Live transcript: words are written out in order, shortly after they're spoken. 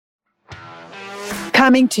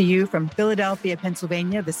Coming to you from Philadelphia,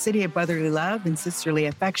 Pennsylvania, the city of brotherly love and sisterly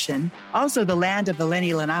affection, also the land of the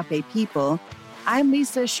Lenni Lenape people, I'm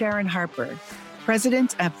Lisa Sharon Harper,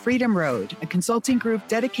 president of Freedom Road, a consulting group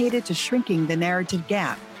dedicated to shrinking the narrative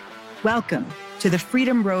gap. Welcome to the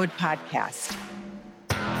Freedom Road podcast.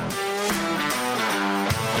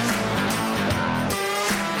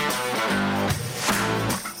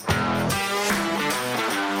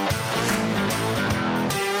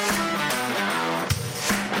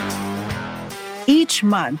 Each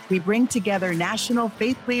month, we bring together national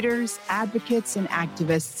faith leaders, advocates, and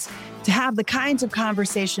activists to have the kinds of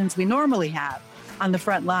conversations we normally have on the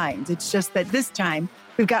front lines. It's just that this time,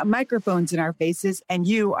 we've got microphones in our faces and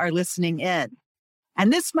you are listening in.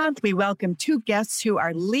 And this month, we welcome two guests who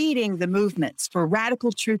are leading the movements for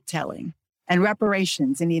radical truth-telling and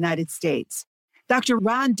reparations in the United States. Dr.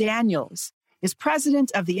 Ron Daniels is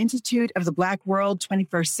president of the Institute of the Black World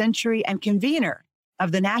 21st Century and convener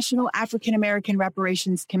of the National African American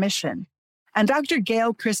Reparations Commission. And Dr.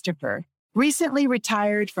 Gail Christopher recently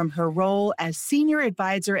retired from her role as senior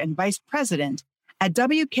advisor and vice president at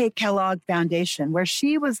W.K. Kellogg Foundation, where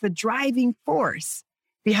she was the driving force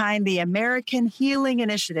behind the American Healing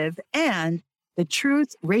Initiative and the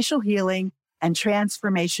Truth, Racial Healing, and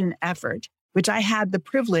Transformation effort, which I had the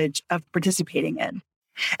privilege of participating in.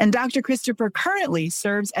 And Dr. Christopher currently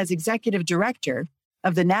serves as executive director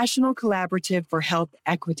of the National Collaborative for Health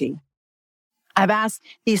Equity. I've asked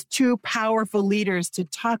these two powerful leaders to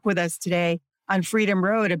talk with us today on Freedom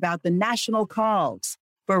Road about the national calls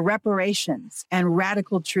for reparations and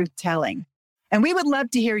radical truth-telling. And we would love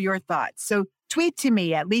to hear your thoughts. So tweet to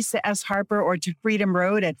me at Lisa S. Harper or to Freedom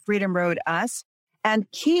Road at Freedom Road Us, and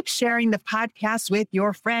keep sharing the podcast with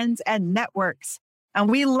your friends and networks. And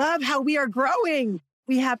we love how we are growing.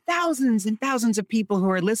 We have thousands and thousands of people who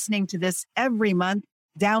are listening to this every month,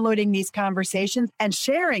 downloading these conversations and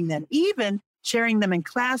sharing them, even sharing them in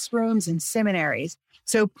classrooms and seminaries.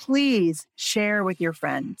 So please share with your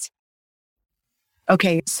friends.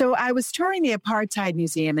 Okay, so I was touring the Apartheid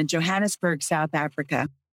Museum in Johannesburg, South Africa.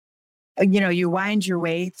 You wind your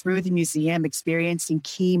way through the museum, experiencing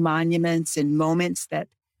key monuments and moments that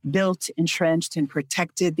built, entrenched, and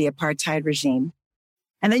protected the apartheid regime.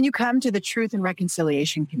 And then you come to the Truth and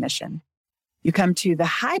Reconciliation Commission. You come to the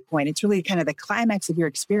high point. It's really kind of the climax of your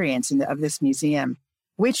experience of this museum,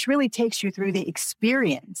 which really takes you through the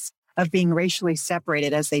experience of being racially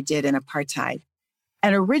separated as they did in apartheid.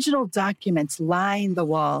 And original documents line the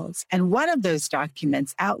walls. And one of those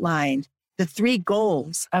documents outlined the three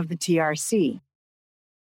goals of the TRC.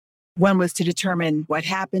 One was to determine what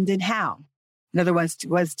happened and how. Another one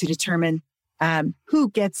was to determine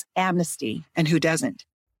who gets amnesty and who doesn't.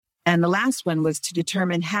 And the last one was to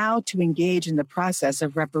determine how to engage in the process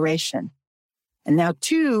of reparation. And now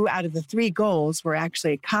 2 out of the 3 goals were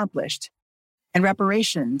actually accomplished, and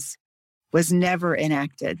reparations was never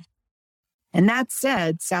enacted. And that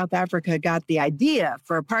said, South Africa got the idea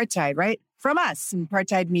for apartheid, right? From us. And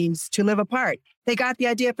apartheid means to live apart. They got the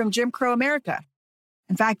idea from Jim Crow America.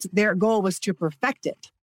 In fact, their goal was to perfect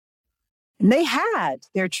it. And they had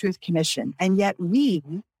their Truth Commission, and yet we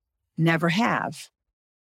never have.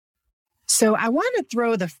 So I want to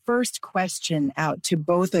throw the first question out to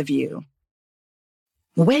both of you.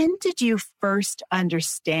 When did you first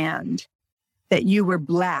understand that you were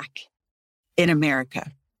Black in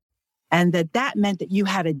America and that meant that you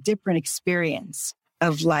had a different experience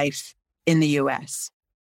of life in the U.S.?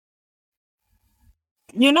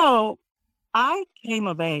 I came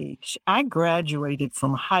of age. I graduated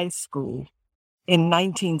from high school in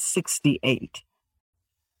 1968.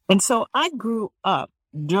 And so I grew up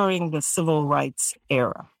during the civil rights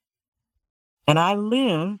era. And I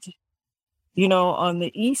lived, on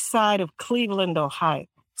the east side of Cleveland, Ohio.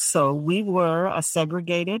 So we were a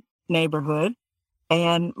segregated neighborhood,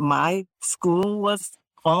 and my school was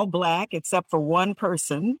all Black except for one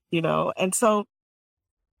person, and so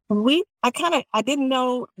I didn't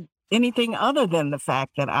know anything other than the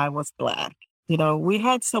fact that I was Black. We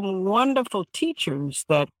had some wonderful teachers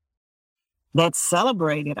that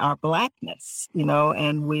celebrated our Blackness,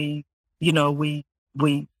 and we did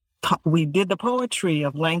the poetry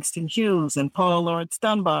of Langston Hughes and Paul Laurence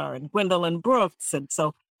Dunbar and Gwendolyn Brooks. And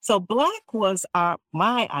so Black was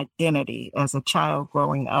my identity as a child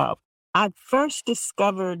growing up. I first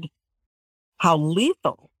discovered how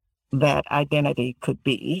lethal that identity could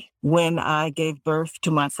be when I gave birth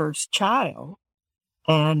to my first child.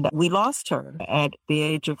 And we lost her at the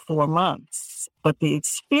age of 4 months. But the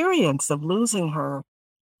experience of losing her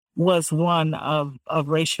was one of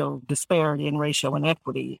racial disparity and racial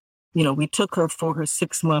inequity. We took her for her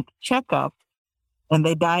 6-month checkup, And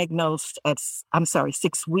they diagnosed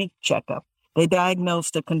 6-week checkup. They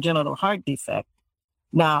diagnosed a congenital heart defect.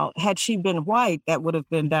 Now, had she been white, that would have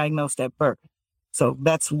been diagnosed at birth. So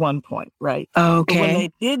that's one point, right? Okay. But when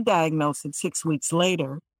they did diagnose it 6 weeks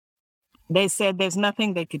later, they said there's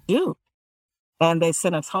nothing they could do. And they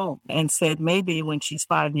sent us home and said, maybe when she's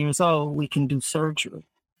 5 years old, we can do surgery.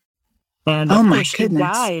 And oh, of my course, she goodness.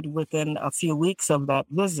 died within a few weeks of that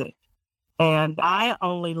visit. And I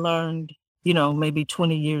only learned, maybe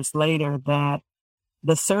 20 years later that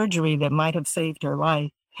the surgery that might have saved her life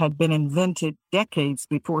had been invented decades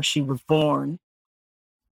before she was born.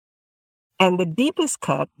 And the deepest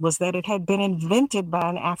cut was that it had been invented by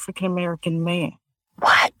an African-American man.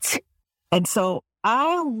 What? And so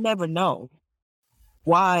I'll never know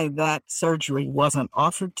why that surgery wasn't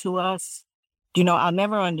offered to us. I'll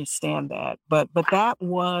never understand that. But that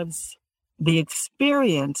was the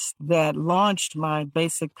experience that launched my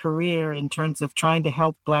basic career in terms of trying to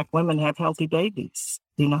help Black women have healthy babies,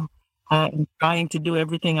 and trying to do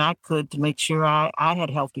everything I could to make sure I had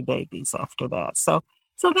healthy babies after that. So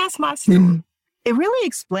that's my story. It really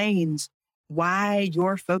explains why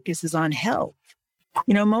your focus is on health.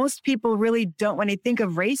 Most people really don't, when they think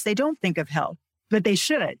of race, they don't think of health, but they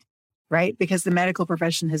should, right? Because the medical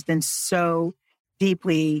profession has been so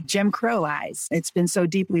deeply Jim Crow-ized. It's been so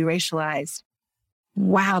deeply racialized.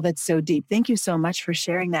 Wow, that's so deep. Thank you so much for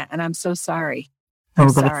sharing that. And I'm so sorry. I'm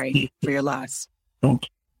sorry for your loss. Thank you.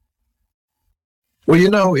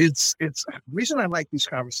 Well, it's the reason I like these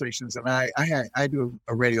conversations, and I do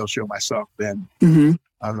a radio show myself. Then when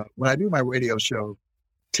I do my radio show,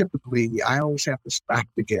 typically I always have to stop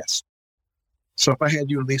the guest. So if I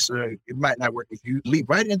had you and Lisa, it might not work. If you lead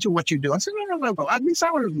right into what you do, I said, no. At least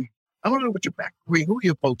I want to lead. I want to know what your background, who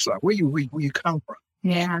your folks are, where you come from.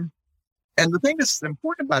 Yeah. And the thing that's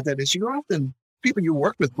important about that is people you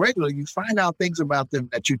work with regularly, you find out things about them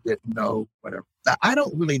that you didn't know, whatever. Now, I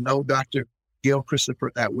don't really know Dr. Gail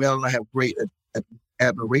Christopher that well. I have great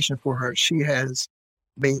admiration for her. She has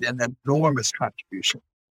made an enormous contribution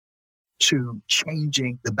to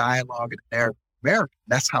changing the dialogue in America.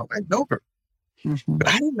 That's how I know her. Mm-hmm. But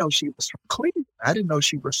I didn't know she was from Cleveland. I didn't know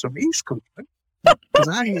she was from East Cleveland. Because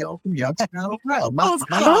I hail from Youngstown, Ohio. My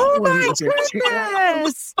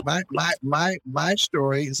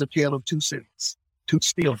story is a tale of two cities, two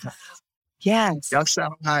steel towns. Yes.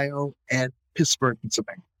 Youngstown, Ohio, and Pittsburgh,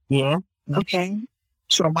 Pennsylvania. Yeah. Okay.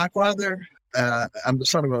 So my father, I'm the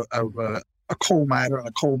son of a coal miner and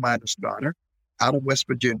a coal miner's daughter out of West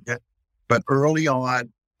Virginia. But early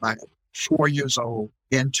on, I'm 4 years old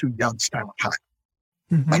into Youngstown, Ohio.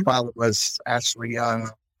 Mm-hmm. My father was actually a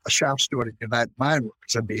shop steward at United Mine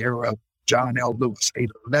Workers in the era of John L. Lewis, a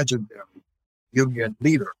legendary union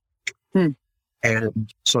leader.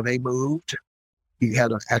 And so they moved. He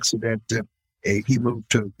had an accident. He moved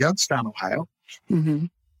to Youngstown, Ohio. Mm-hmm.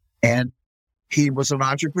 And he was an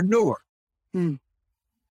entrepreneur.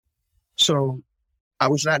 So I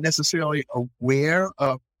was not necessarily aware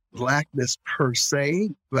of Blackness per se,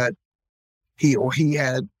 but he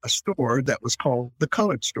had a store that was called the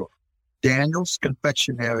Colored Store. Daniel's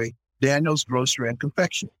Confectionery, Daniel's Grocery and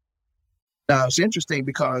Confectionery. Now, it's interesting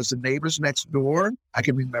because the neighbors next door, I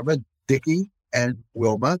can remember Dickie and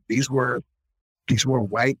Wilma. These were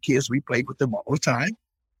white kids. We played with them all the time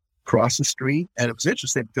across the street. And it was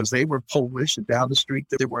interesting because they were Polish, and down the street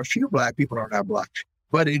there were a few Black people on our block.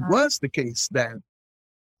 But it was the case that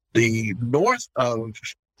the north of,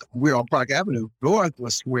 we're on Park Avenue, north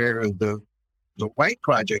was where the white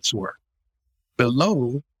projects were.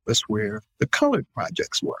 Below was where the colored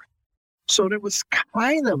projects were. So there was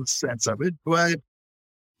kind of a sense of it, but,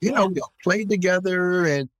 we all played together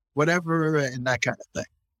and whatever and that kind of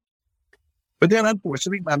thing. But then,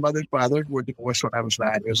 unfortunately, my mother and father were divorced when I was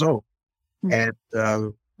 9 years old. And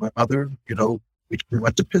my mother, we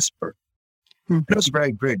went to Pittsburgh. It was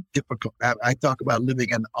very, very difficult. I talk about living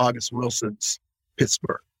in August Wilson's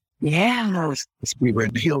Pittsburgh. Yeah. We were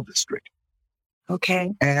in the Hill District.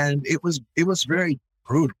 Okay. And it was very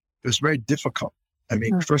brutal. It was very difficult. I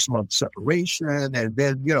mean, first of all, the separation, and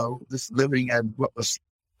then, this living in what was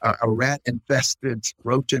a rat-infested,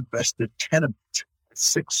 roach-infested tenement,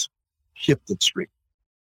 6 Shipton Street.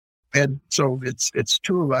 And so it's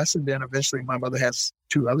two of us, and then eventually my mother has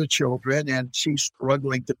 2 other children, and she's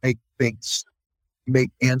struggling to make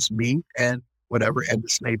ends meet and whatever in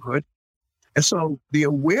this neighborhood. And so the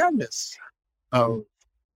awareness of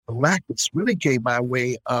Blackness really came by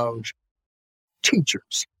way of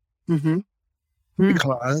teachers.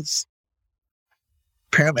 Because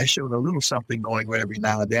apparently I showed a little something going on every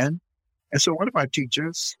now and then. And so one of our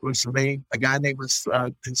teachers was his name was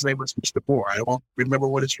Mr. Moore. I don't remember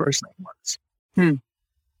what his first name was. Hmm.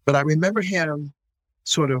 But I remember him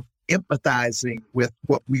sort of empathizing with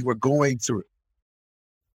what we were going through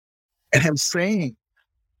and him saying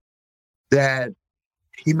that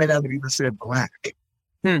he may not have even said black, but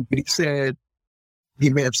he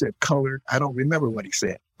may have said colored. I don't remember what he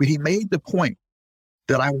said, but he made the point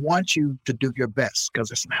that I want you to do your best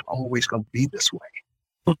because it's not always going to be this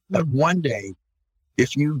way. But one day,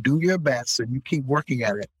 if you do your best and you keep working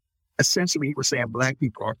at it, essentially he was saying black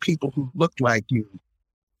people or people who look like you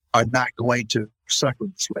are not going to suffer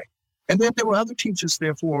this way. And then there were other teachers,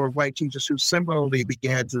 therefore, white teachers who similarly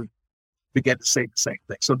began to say the same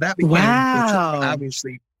thing. So that became,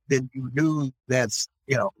 obviously, then you knew that's,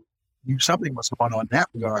 something was going on in that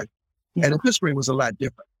regard. Yeah. And in Pittsburgh, it was a lot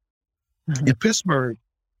different. Mm-hmm. In Pittsburgh,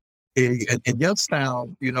 in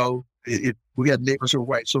Youngstown, we had neighbors who were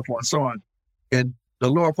white, so forth and so on. In the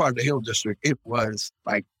lower part of the Hill District, it was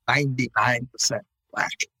like 99%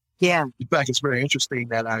 black. Yeah. In fact, it's very interesting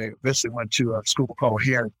that I eventually went to a school called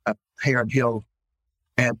Heron Hill,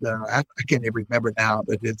 and I can't even remember now,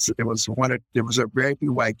 but there was a very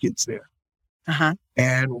few white kids there. Uh-huh.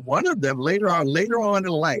 And one of them later on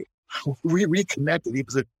in life, we reconnected. He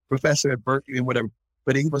was a professor at Berkeley and whatever,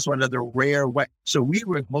 but he was one of the rare white. So we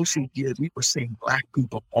were mostly kids. We were seeing black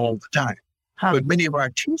people all the time, but many of our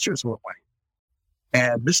teachers were white.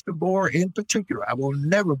 And Mr. Moore in particular, I will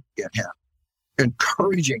never forget him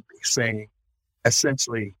encouraging me, saying,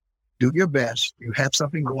 essentially, do your best. You have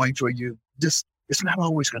something going for you. Just, it's not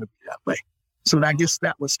always going to be that way. So I guess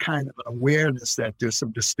that was kind of an awareness that there's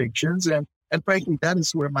some distinctions. And frankly, that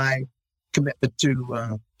is where my commitment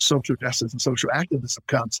to social justice and social activism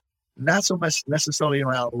comes. Not so much necessarily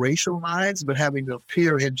around racial lines, but having to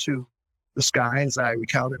peer into the sky, as I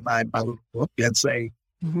recount in my little book, and say,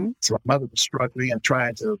 so my mother was struggling and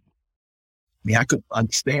trying to, I couldn't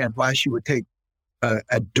understand why she would take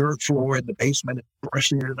a dirt floor in the basement and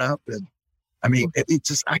brushing it up. And it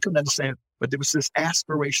just, I couldn't understand, but there was this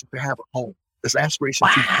aspiration to have a home, this aspiration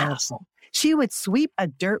to have something. She would sweep a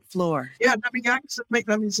dirt floor. Yeah, it's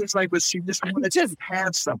like, but she just wanted to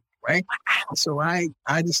have something, right? Wow. So I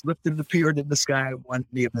just lifted the period in the sky one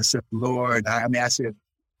day and said, Lord, I said,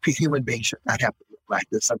 human beings should not have to look like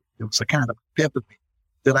this. It was a kind of epiphany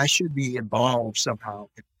that I should be involved somehow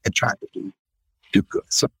in trying to do good.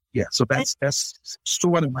 So yeah, so that's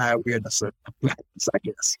sort of my awareness of blackness, I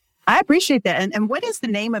guess. I appreciate that. And what is the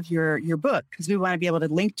name of your book? Because we want to be able to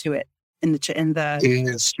link to it in the. It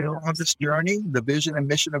is Still on This Journey: The Vision and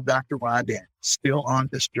Mission of Dr. Ron Daniels. Still on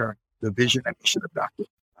This Journey: The Vision and Mission of Dr.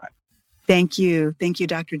 Ron. Thank you,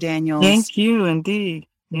 Dr. Daniels. Thank you, indeed.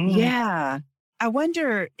 Yeah, I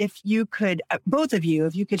wonder if you could, both of you,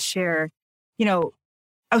 if you could share, so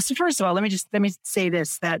first of all, let me say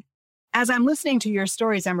this, that as I'm listening to your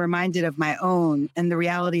stories, I'm reminded of my own and the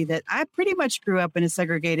reality that I pretty much grew up in a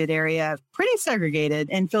segregated area, pretty segregated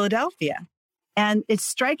in Philadelphia. And it's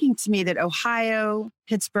striking to me that Ohio,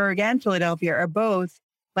 Pittsburgh, and Philadelphia are both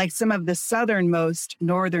like some of the southernmost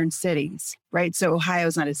northern cities, right? So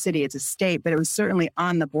Ohio's not a city, it's a state, but it was certainly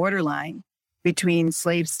on the borderline between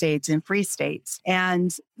slave states and free states.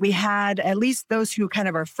 And we had, at least those who kind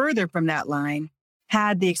of are further from that line,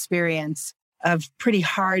 had the experience of pretty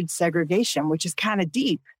hard segregation, which is kind of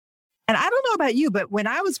deep. And I don't know about you, but when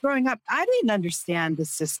I was growing up, I didn't understand the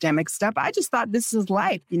systemic stuff. I just thought this is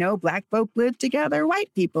life. Black folk live together,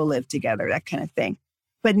 white people live together, that kind of thing.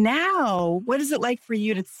 But now, what is it like for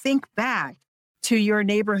you to think back to your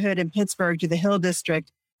neighborhood in Pittsburgh, to the Hill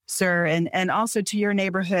District, sir, and also to your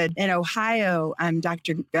neighborhood in Ohio,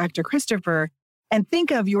 Dr. Christopher, and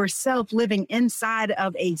think of yourself living inside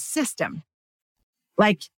of a system?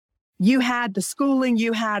 Like, you had the schooling,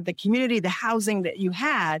 you had the community, the housing that you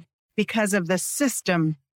had because of the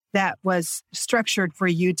system that was structured for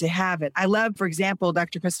you to have it. I love, for example,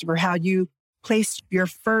 Dr. Christopher, how you placed your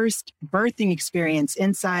first birthing experience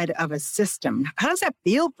inside of a system. How does that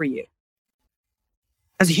feel for you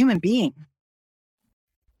as a human being?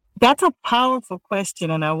 That's a powerful question.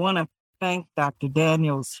 And I want to thank Dr.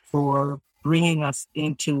 Daniels for bringing us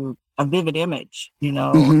into a vivid image,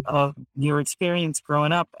 of your experience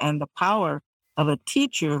growing up and the power of a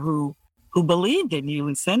teacher who believed in you,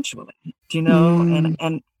 essentially,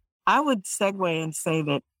 and I would segue and say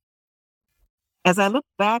that as I look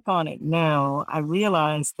back on it now, I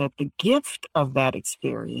realize that the gift of that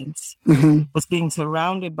experience was being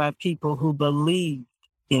surrounded by people who believed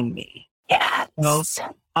in me. Yes.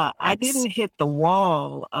 I didn't hit the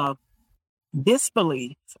wall of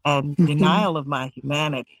disbelief and denial of my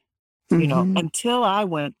humanity, until I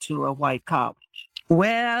went to a white college.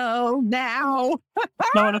 Well, now. Know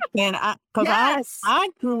what I'm saying? Because I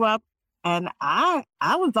grew up and I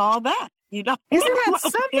was all that. you know. Isn't that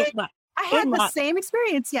something? I had the same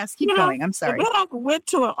experience. Yes, keep going. I'm sorry. And then I went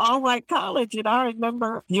to an all-white college, and I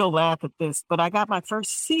remember, you'll laugh at this, but I got my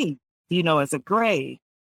first C, as a grade.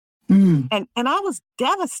 Mm. And I was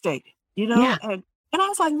devastated, Yeah. and I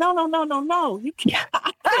was like, no, you can't.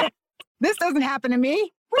 Yeah. This doesn't happen to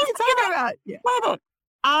me. What are you talking about? Yeah. Wait a minute.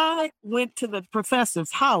 I went to the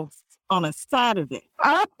professor's house on a Saturday.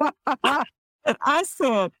 And I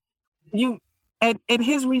said, and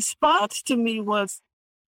his response to me was,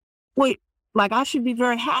 wait, like I should be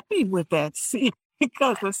very happy with that C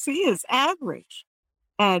because the C is average.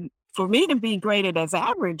 And for me to be graded as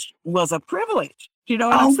average was a privilege. You know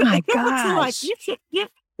what I'm saying? My It was gosh. like,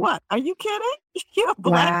 what? Are you kidding? You're a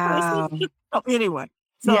black person. Anyway.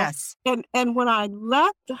 So, yes. And when I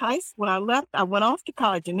left high school, I went off to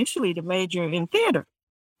college initially to major in theater.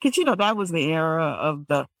 Because, that was the era of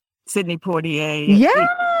the Sidney Poitier.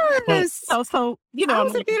 Yes. So, I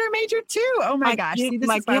was a theater major too. Oh my gosh. See, this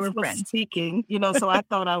my is why gift we're was friends. speaking, so I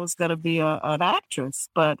thought I was going to be an actress.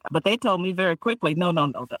 But they told me very quickly, no.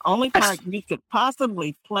 The only part you could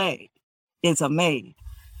possibly play is a maid.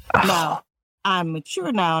 Now, I'm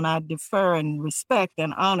mature now, and I defer and respect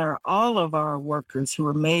and honor all of our workers who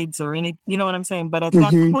are maids or any, you know what I'm saying? But at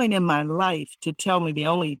that point in my life, to tell me the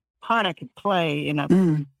only part I could play in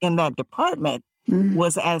that department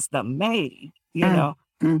was as the maid,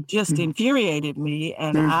 just infuriated me.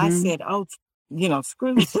 And I said,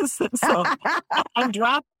 screw this. So I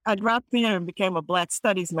dropped there and became a Black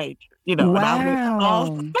Studies major, Wow. and I went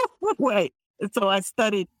all the way. And so I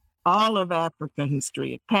studied all of African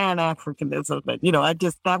history, Pan-Africanism,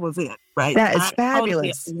 that was it, right? That is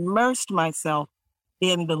fabulous. I immersed myself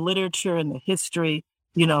in the literature and the history,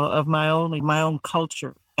 of my own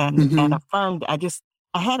culture and affirmed, I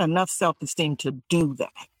had enough self-esteem to do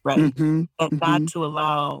that, right? And not to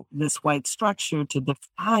allow this white structure to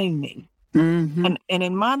define me. And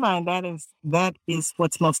in my mind, that is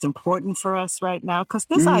what's most important for us right now, because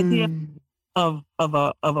this idea of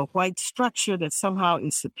a white structure that somehow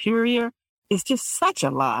is superior is just such a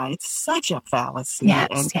lie. It's such a fallacy.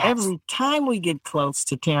 Yes. Every time we get close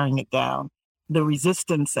to tearing it down, the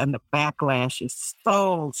resistance and the backlash is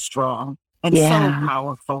so strong and so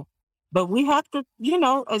powerful. But we have to,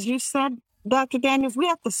 as you said, Dr. Daniels, we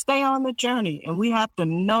have to stay on the journey, and we have to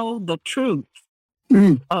know the truth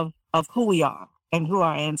of who we are and who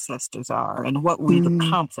our ancestors are and what we've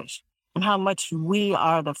accomplished and how much we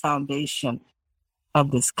are the foundation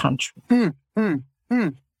of this country.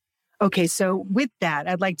 Okay, so with that,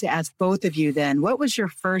 I'd like to ask both of you then, what was your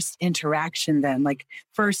first interaction then, like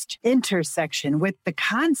first intersection with the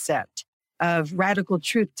concept of radical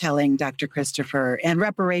truth-telling, Dr. Christopher, and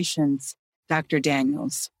reparations, Dr.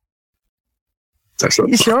 Daniels?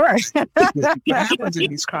 Sure. What happens in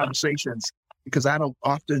these conversations, because I don't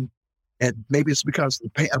often, and maybe it's because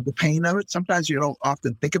of the pain of it, sometimes you don't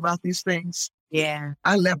often think about these things. Yeah.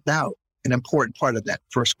 I left out an important part of that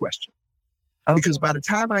first question. Okay. Because by the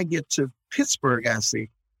time I get to Pittsburgh,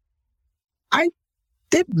 I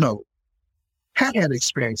did know, had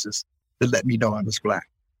experiences that let me know I was Black.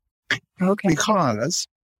 Okay. Because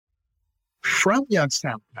from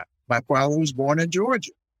Youngstown, my father was born in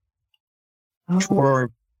Georgia.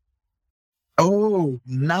 For 9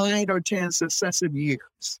 or 10 successive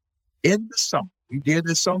years in the summer. We did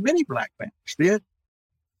as so many Black families did.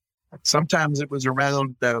 Sometimes it was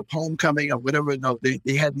around the homecoming or whatever. No,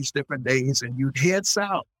 they had these different days, and you'd head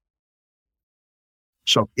south.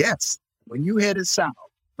 So yes, when you headed south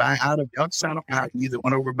out of Youngstown, Ohio, you either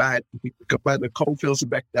went over by the coal fields of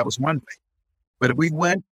Beck, that was one way. But if we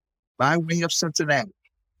went by way of Cincinnati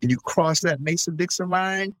and you crossed that Mason-Dixon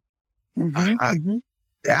line,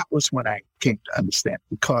 that was when I came to understand.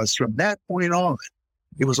 Because from that point on,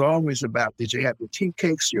 it was always about, did you have your tea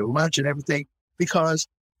cakes, your lunch, and everything? Because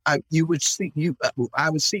I would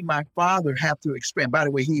see my father have to expand. By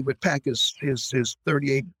the way, he would pack his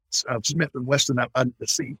 38 Smith & Wesson up under the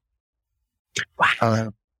seat.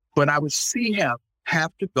 Wow. But I would see him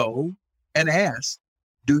have to go and ask,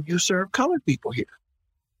 do you serve colored people here?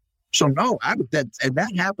 So no, and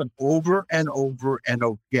that happened over and over and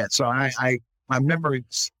over again. So my memory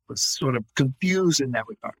was sort of confused in that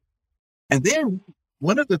regard. And then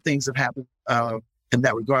one of the things that happened in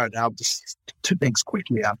that regard, I'll just, 2 things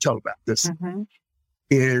quickly I'll tell about this,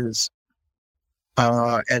 is,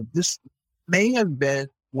 and this may have been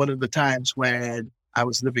one of the times when I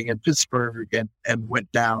was living in Pittsburgh and went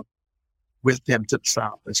down with him to the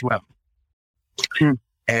South as well.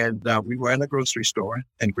 And we were in a grocery store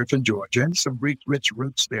in Griffin, Georgia, and some rich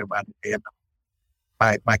roots there. And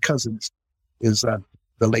my cousin is the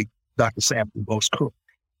late Dr. Samuel Bose Cook,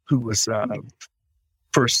 who was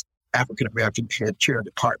first African-American head chair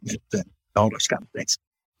department and all those kind of things.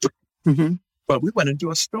 Mm-hmm. But we went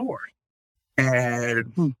into a store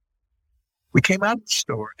and we came out of the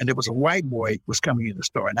store and there was a white boy was coming in the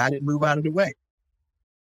store and I didn't move out of the way.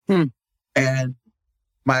 And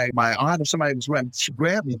my aunt or somebody was running, she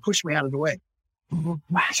grabbed me and pushed me out of the way.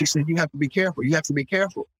 She said, you have to be careful. You have to be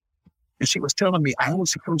careful. And she was telling me I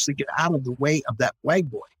was supposed to get out of the way of that white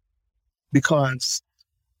boy because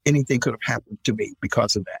anything could have happened to me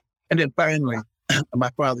because of that. And then finally, my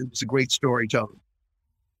father, who was a great storyteller,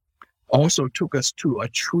 also took us to a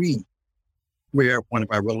tree where one of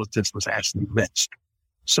our relatives was actually lynched.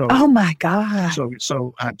 So, oh my God!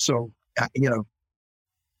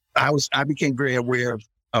 I became very aware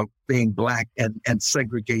of being Black and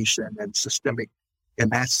segregation and systemic in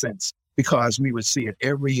that sense because we would see it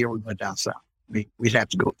every year we went down south. We'd have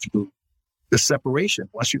to go through the separation.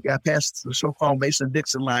 Once you got past the so-called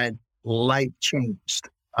Mason-Dixon line, life changed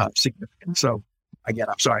significantly. So again,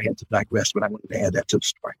 I'm sorry I had to digress, but I wanted to add that to the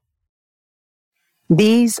story.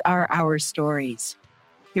 These are our stories.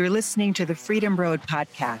 You're listening to the Freedom Road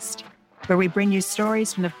podcast, where we bring you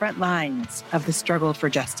stories from the front lines of the struggle for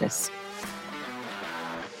justice.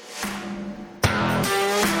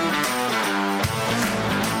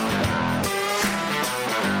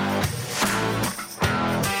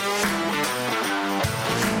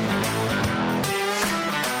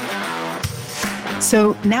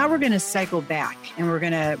 So now we're going to cycle back and we're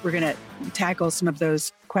going to tackle some of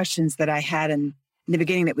those questions that I had in the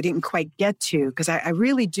beginning that we didn't quite get to, because I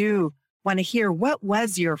really do want to hear, what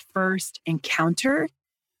was your first encounter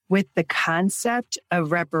with the concept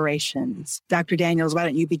of reparations? Dr. Daniels, why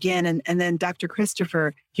don't you begin? And then Dr.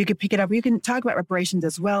 Christopher, you could pick it up. You can talk about reparations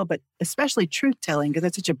as well, but especially truth-telling, because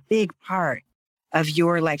that's such a big part of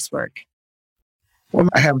your life's work. Well,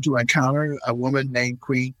 I happened to encounter a woman named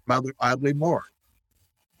Queen Mother Audley Moore.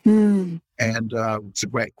 And it's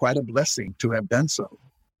quite a blessing to have done so.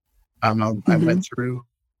 I went through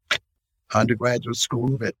undergraduate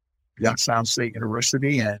school at Youngstown State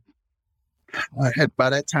University, and I had by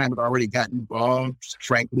that time had already gotten involved.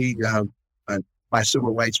 Frankly, my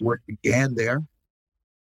civil rights work began there.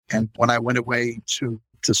 And when I went away to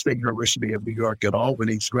State University of New York at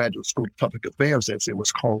Albany's Graduate School of Public Affairs, as it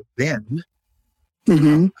was called then,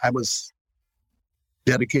 I was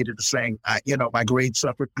dedicated to saying, my grades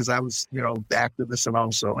suffered because I was, the activist and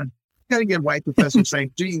also, and you get white professors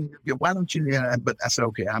saying, gee, why don't you, but I said,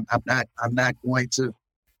 okay, I'm not going to.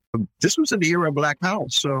 This was in the era of Black Power.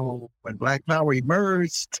 So when Black Power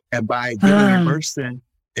emerged, and by getting immersed in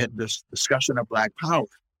this discussion of Black Power,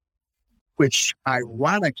 which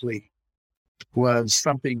ironically was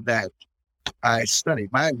something that I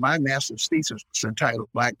studied. My master's thesis was entitled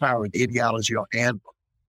Black Power and Ideology on Handbook.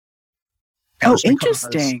 Oh,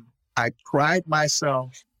 interesting. I pride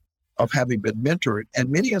myself of having been mentored, and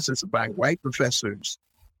many instances by white professors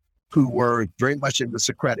who were very much in the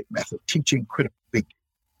Socratic method, teaching critical thinking.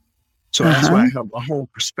 So that's why I have a whole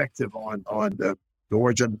perspective on the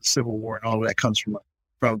origin of the Civil War, and all of that comes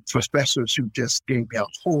from professors who just gave me a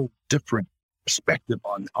whole different perspective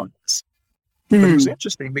on this. But it was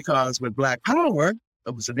interesting because with Black Power,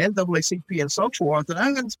 it was an NAACP and so forth, and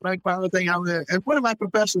I had this Black Power thing out there. And one of my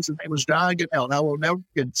professors, his name was John Goodell, and I will never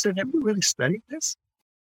consider him. Have you really studied this?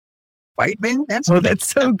 White man? That's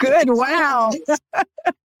so good. Wow.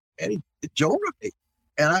 And he jolted me.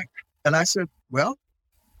 And I said, well,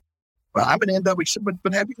 I'm an NAACP,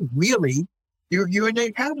 but have you really, you're in the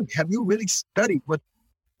academy, have you really studied what?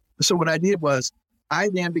 So what I did was, I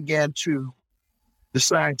then began to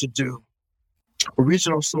decide to do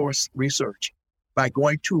original source research by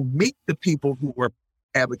going to meet the people who were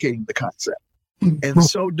advocating the concept. And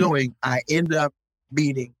so doing, I ended up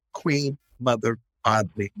meeting Queen Mother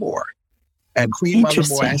Audley Moore. And Queen Mother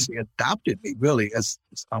Moore actually adopted me, really, as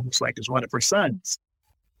almost like as one of her sons.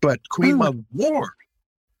 But Queen Mother Moore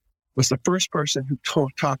was the first person who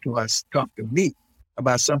talked to me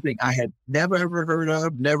about something I had never ever heard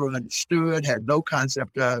of, never understood, had no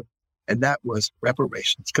concept of, and that was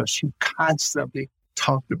reparations, because she constantly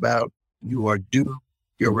talked about your due,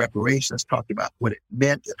 your reparations, talked about what it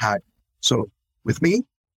meant and how. So with me,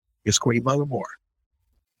 it's Queen Mother Moore.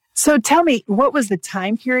 So tell me, what was the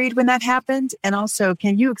time period when that happened? And also,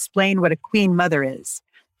 can you explain what a Queen Mother is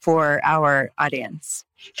for our audience?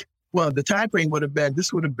 Well, the time frame would have been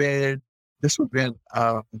 66,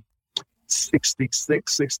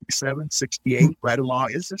 67, 68, right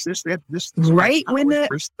along. Is this right when the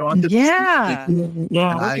first started? Yeah.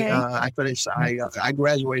 Okay. I finished. I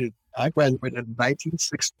graduated. I graduated in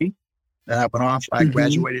 1960. And I went off. I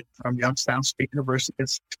graduated from Youngstown State University in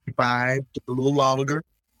 65, took a little longer.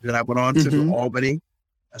 Then I went on to Albany,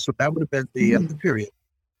 So that would have been the period.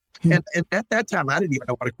 And at that time, I didn't even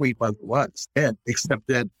know what a queen mother was, except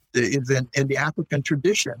that in the African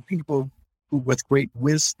tradition, people who with great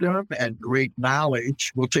wisdom and great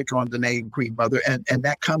knowledge will take on the name queen mother. And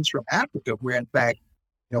that comes from Africa, where in fact,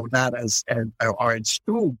 not as and are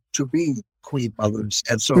instilled to be queen mothers.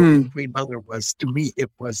 And so queen mother was, to me,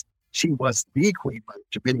 she was the queen mother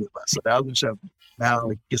to many of us. So the others have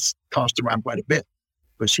now gets tossed around quite a bit,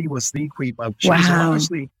 but she was the queen mother. She was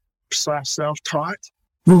obviously self-taught.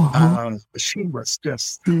 But she was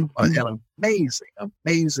just an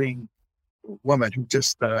amazing woman who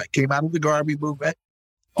just came out of the Garvey movement.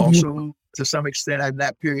 Also, to some extent, in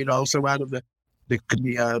that period, also out of the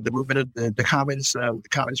movement of the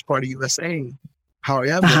Communist Party USA.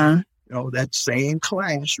 However, that same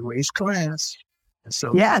class, race class. And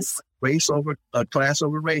so race over class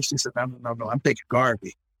over race. She said, no, I'm taking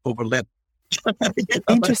Garvey over Lenin.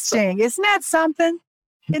 Interesting. Isn't that something?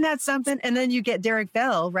 And then you get Derek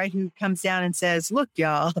Bell, right, who comes down and says, look,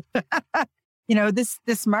 y'all,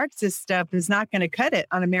 this Marxist stuff is not going to cut it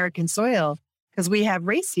on American soil because we have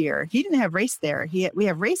race here. He didn't have race there. We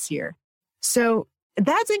have race here. So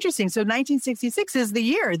that's interesting. So 1966 is the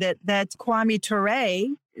year that Kwame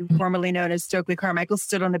Ture, formerly known as Stokely Carmichael,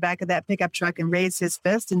 stood on the back of that pickup truck and raised his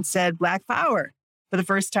fist and said Black Power for the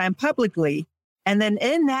first time publicly. And then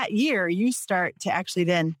in that year, you start to actually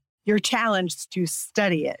then you're challenged to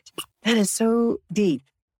study it. That is so deep.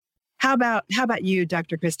 How about you,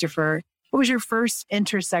 Dr. Christopher? What was your first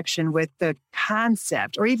intersection with the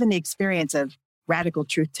concept or even the experience of radical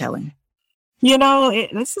truth-telling?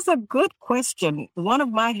 This is a good question. One of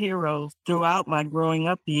my heroes throughout my growing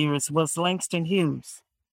up years was Langston Hughes.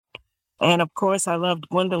 And of course, I loved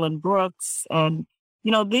Gwendolyn Brooks. And,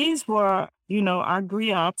 these were, our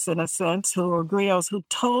griots, in a sense, who were griots who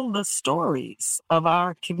told the stories of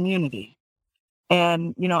our community.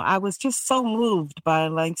 And, I was just so moved by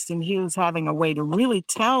Langston Hughes having a way to really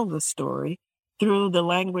tell the story through the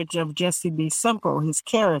language of Jesse B. Simple, his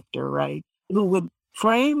character, right, who would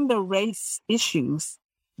frame the race issues,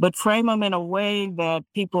 but frame them in a way that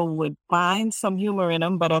people would find some humor in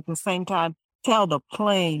them, but at the same time, tell the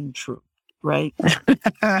plain truth, right?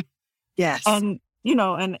 Yes. And,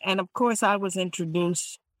 and of course, I was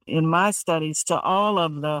introduced in my studies to all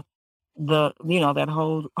of the that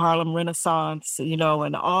whole Harlem Renaissance,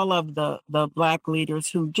 and all of the Black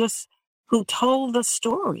leaders who told the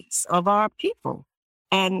stories of our people.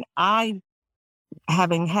 And I,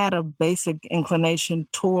 having had a basic inclination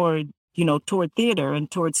toward theater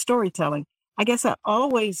and toward storytelling, I guess I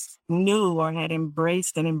always knew or had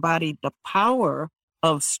embraced and embodied the power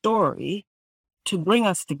of story to bring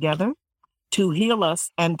us together, to heal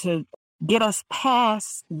us, and to get us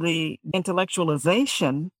past the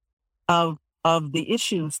intellectualization of the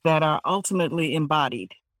issues that are ultimately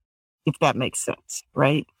embodied, if that makes sense,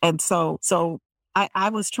 right? And so I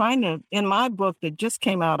was trying to, in my book that just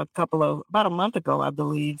came out about a month ago, I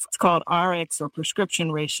believe, it's called RX, or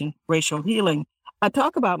Prescription Racial Healing. I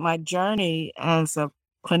talk about my journey as a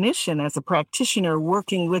clinician, as a practitioner,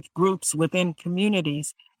 working with groups within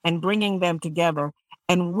communities and bringing them together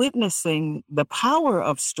and witnessing the power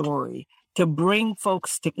of story to bring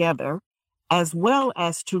folks together, as well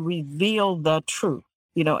as to reveal the truth,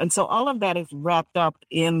 and so all of that is wrapped up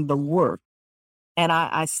in the work. And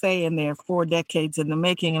I say in there 4 decades in the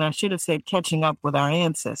making, and I should have said catching up with our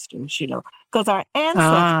ancestors, because our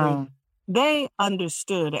ancestors, they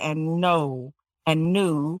understood and knew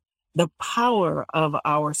the power of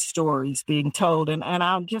our stories being told. And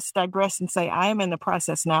I'll just digress and say I am in the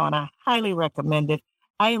process now, and I highly recommend it.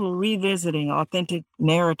 I am revisiting authentic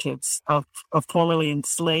narratives of formerly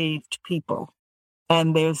enslaved people.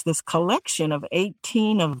 And there's this collection of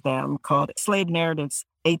 18 of them called Slave Narratives,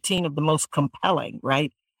 18 of the most compelling,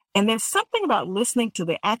 right? And there's something about listening to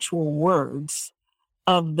the actual words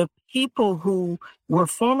of the people who were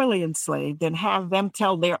formerly enslaved and have them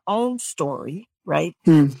tell their own story, right?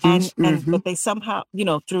 But they somehow,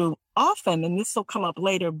 through often, and this will come up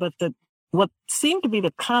later, but what seemed to be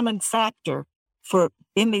the common factor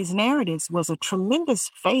in these narratives was a tremendous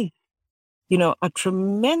faith, a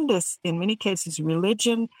tremendous, in many cases,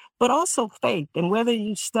 religion, but also faith. And whether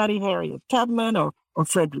you study Harriet Tubman or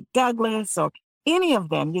Frederick Douglass or any of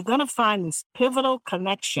them, you're going to find this pivotal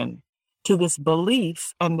connection to this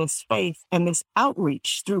belief and this faith and this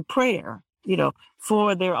outreach through prayer,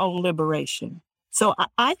 for their own liberation. So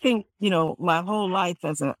I think, my whole life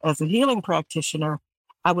as a healing practitioner,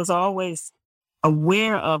 I was always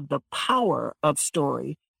aware of the power of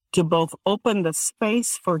story to both open the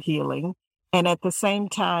space for healing and at the same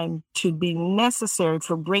time to be necessary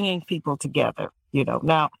for bringing people together,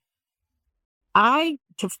 Now, I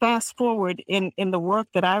to fast forward in the work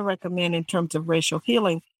that I recommend in terms of racial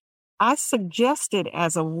healing, I suggest it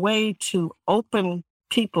as a way to open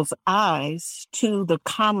people's eyes to the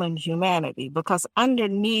common humanity, because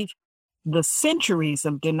underneath the centuries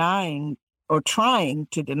of denying or trying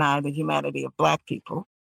to deny the humanity of Black people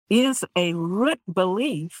is a root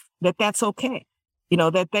belief that that's okay.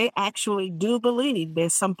 That they actually do believe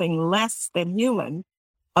there's something less than human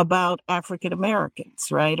about African Americans,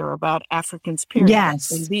 right? Or about Africans, period. Yes.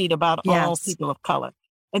 Indeed, about all people of color.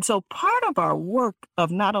 And so part of our work of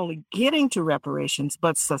not only getting to reparations,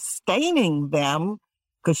 but sustaining them,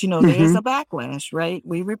 because, there is a backlash, right?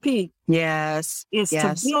 We repeat. Yes. Is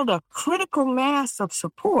to build a critical mass of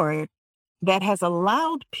support that has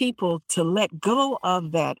allowed people to let go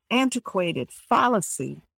of that antiquated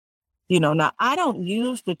fallacy. Now I don't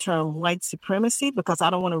use the term white supremacy because I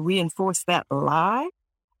don't want to reinforce that lie.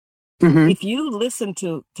 If you listen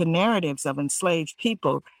to narratives of enslaved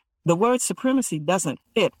people, the word supremacy doesn't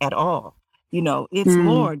fit at all. It's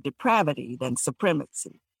more depravity than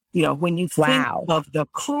supremacy. When you think of the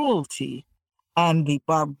cruelty and the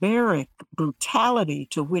barbaric brutality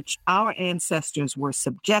to which our ancestors were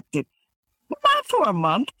subjected, not for a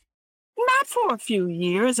month, not for a few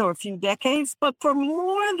years or a few decades, but for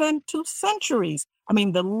more than 2 centuries. I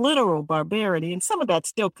mean, the literal barbarity, and some of that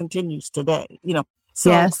still continues today,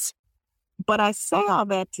 So, but I say all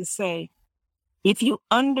that to say, if you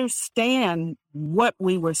understand what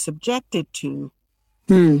we were subjected to,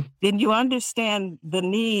 then you understand the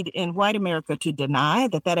need in white America to deny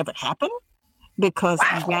that ever happened, because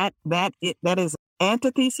that is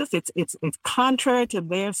antithesis. It's contrary to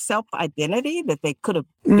their self-identity that they could have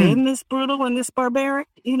been this brutal and this barbaric,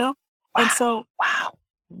 And so,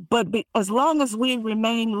 but as long as we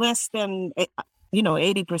remain less than,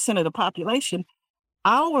 80% of the population,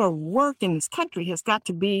 our work in this country has got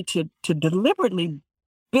to be to deliberately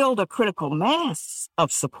build a critical mass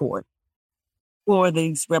of support for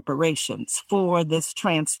these reparations, for this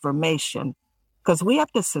transformation, because we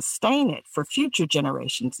have to sustain it for future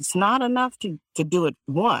generations. It's not enough to do it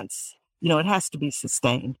once. It has to be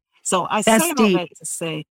sustained. So I say all that to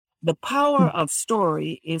say the power of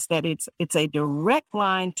story is that it's a direct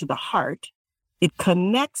line to the heart. It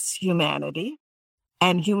connects humanity,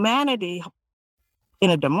 and humanity in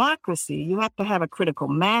a democracy, you have to have a critical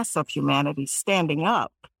mass of humanity standing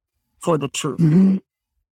up for the truth.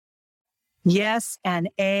 Yes, and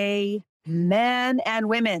amen, and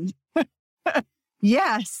women.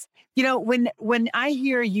 Yes. When I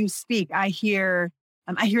hear you speak, I hear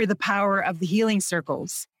the power of the healing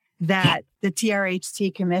circles that the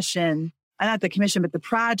TRHT commission, not the commission, but the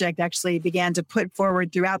project actually began to put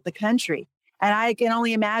forward throughout the country. And I can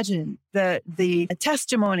only imagine the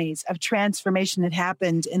testimonies of transformation that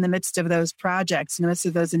happened in the midst of those projects, in the midst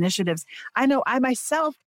of those initiatives. I know I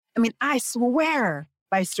myself, I swear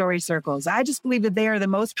by story circles. I just believe that they are the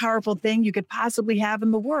most powerful thing you could possibly have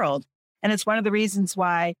in the world. And it's one of the reasons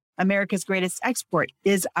why America's greatest export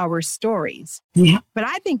is our stories. Yeah. But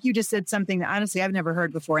I think you just said something that honestly I've never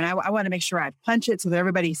heard before. And I want to make sure I punch it so that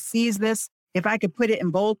everybody sees this. If I could put it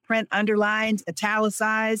in bold print, underlined,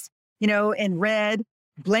 italicized, in red,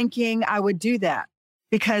 blinking, I would do that,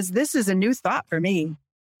 because this is a new thought for me.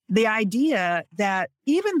 The idea that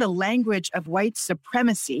even the language of white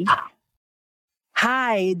supremacy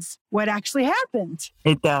hides what actually happened.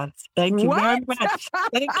 It does. Thank you very much.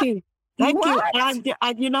 Thank you. Thank you.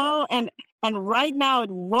 And right now it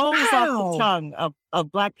rolls off the tongue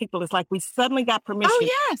of Black people. It's like we suddenly got permission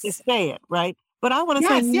to say it, right? But I want to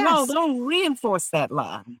say, no, don't reinforce that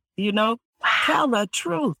lie. Tell the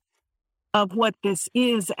truth of what this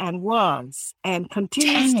is and was and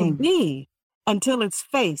continues to be until it's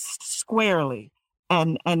faced squarely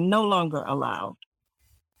and no longer allowed.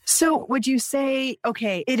 So would you say,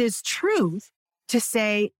 okay, it is truth to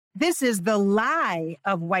say this is the lie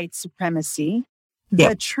of white supremacy.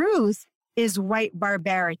 The truth is white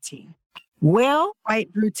barbarity. Well,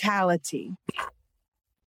 white brutality.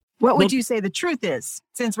 What would you say the truth is,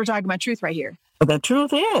 since we're talking about truth right here? The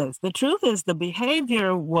truth is the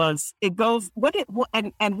behavior was,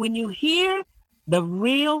 and when you hear the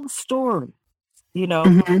real story,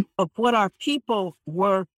 of what our people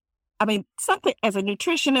were, something as a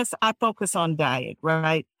nutritionist, I focus on diet,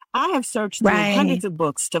 right? I have searched through hundreds of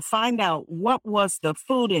books to find out what was the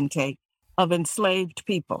food intake of enslaved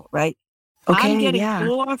people, right? Okay, I'm getting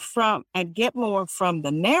more from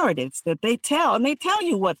the narratives that they tell. And they tell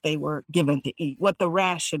you what they were given to eat, what the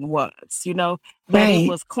ration was, that it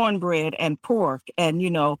was cornbread and pork and,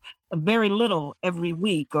 very little every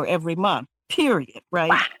week or every month, period, right?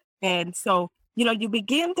 Wow. And so, you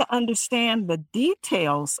begin to understand the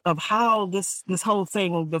details of how this whole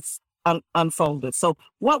thing unfolded. So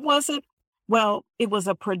what was it? Well, it was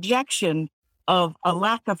a projection of a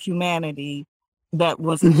lack of humanity that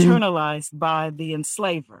was internalized by the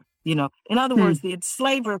enslaver. In other words, the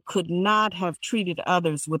enslaver could not have treated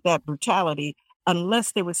others with that brutality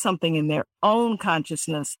unless there was something in their own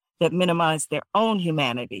consciousness that minimized their own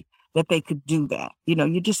humanity, that they could do that.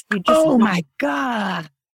 You just. Oh my God.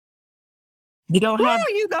 You don't have.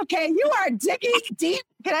 Okay, you are digging deep.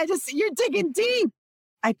 You're digging deep.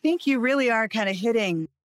 I think you really are kind of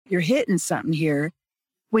you're hitting something here.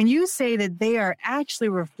 When you say that they are actually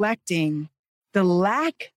reflecting the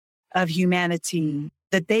lack of humanity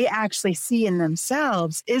that they actually see in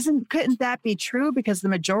themselves, couldn't that be true? Because the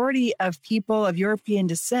majority of people of European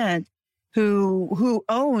descent who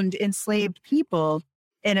owned enslaved people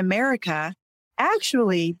in America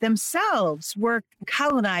actually themselves were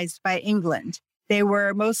colonized by England. They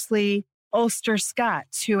were mostly Ulster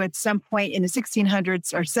Scots who at some point in the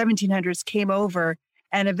 1600s or 1700s came over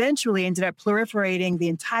and eventually ended up proliferating the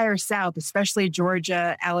entire South, especially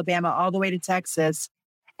Georgia, Alabama, all the way to Texas.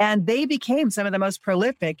 And they became some of the most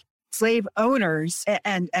prolific slave owners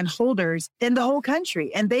and holders in the whole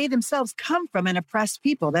country. And they themselves come from an oppressed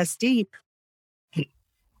people. That's deep.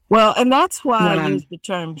 Well, and that's why I use the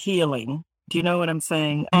term healing. Do you know what I'm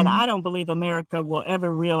saying? And I don't believe America will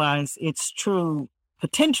ever realize its true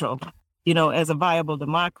potential, as a viable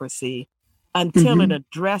democracy until it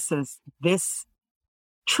addresses this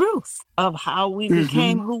truth of how we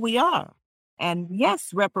became who we are. And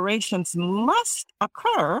yes, reparations must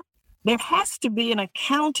occur. There has to be an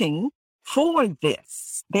accounting for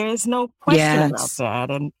this. There is no question about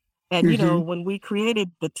that. And when we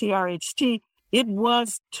created the TRHT, it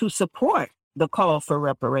was to support the call for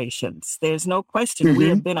reparations. There's no question. We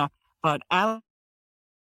have been an ally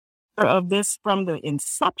of this from the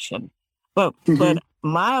inception. But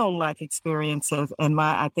my own life experiences and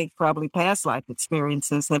I think probably past life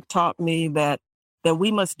experiences have taught me that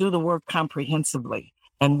we must do the work comprehensively,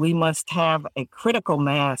 and we must have a critical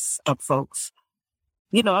mass of folks.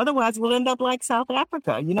 Otherwise we'll end up like South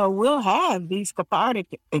Africa. We'll have these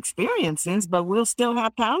cathartic experiences, but we'll still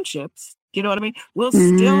have townships. You know what I mean? We'll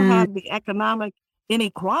still have the economic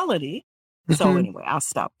inequality. So anyway, I'll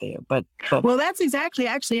stop there. But well, that's exactly,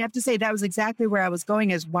 actually, I have to say that was exactly where I was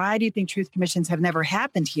going is why do you think truth commissions have never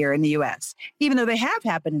happened here in the U.S., even though they have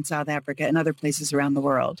happened in South Africa and other places around the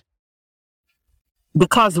world?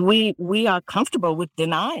 Because we are comfortable with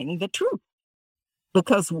denying the truth,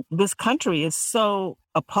 because this country is so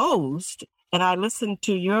opposed. And I listened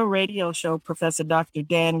to your radio show, Professor Dr.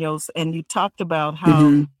 Daniels, and you talked about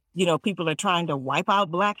how, people are trying to wipe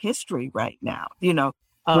out Black history right now,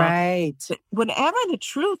 right. Whenever the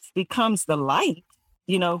truth becomes the light,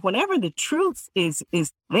 whenever the truth is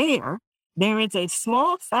there is a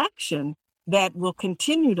small faction that will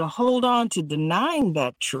continue to hold on to denying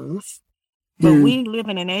that truth. But we live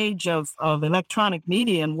in an age of electronic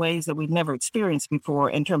media in ways that we've never experienced before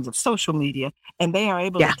in terms of social media. And they are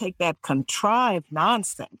able to take that contrived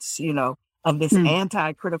nonsense, of this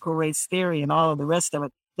anti-critical race theory and all of the rest of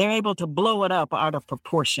it. They're able to blow it up out of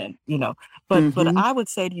proportion, But I would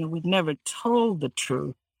say to you, we've never told the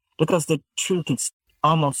truth because the truth is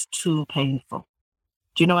almost too painful.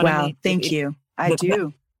 Do you know what I mean? Thank you. I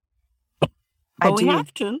do. But we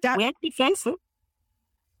have to. We have to face it.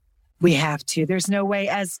 We have to. There's no way,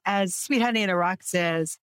 as Sweet Honey in a Rock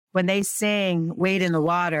says, when they sing Wade in the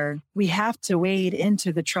Water, we have to wade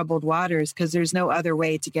into the troubled waters because there's no other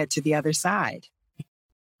way to get to the other side.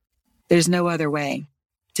 There's no other way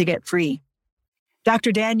to get free.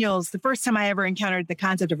 Dr. Daniels, the first time I ever encountered the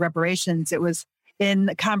concept of reparations, it was in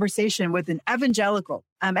a conversation with an evangelical,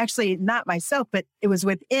 actually not myself, but it was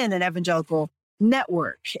within an evangelical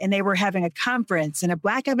network. And they were having a conference and a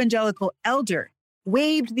Black evangelical elder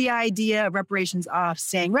waved the idea of reparations off,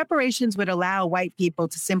 saying reparations would allow white people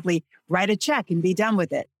to simply write a check and be done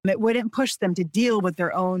with it. It wouldn't push them to deal with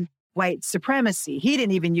their own white supremacy. He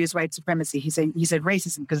didn't even use white supremacy. He said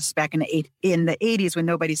racism because it's back in the 80s when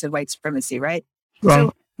nobody said white supremacy, right?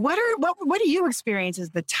 So what do you experience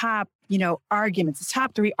as the top, arguments, the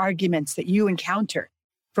top 3 arguments that you encounter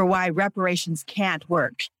for why reparations can't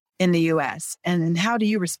work in the U.S. and how do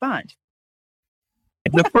you respond?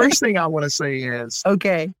 The first thing I want to say is,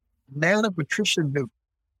 Nana Patricia Newton,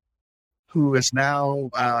 who is now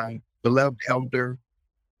beloved elder,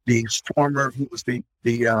 who was the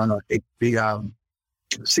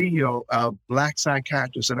CEO of Black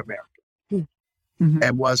Psychiatrists in America,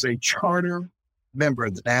 and was a charter member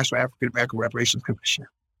of the National African American Reparations Commission.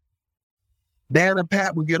 Nana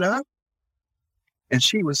Pat would get up And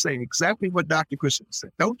she was saying exactly what Dr. Christian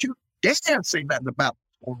said. Don't you dare say nothing about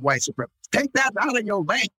white supremacy. Take that out of your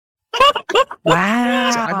land.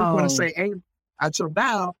 Wow. So I just want to say, so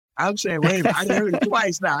now I'm saying, wait, I heard it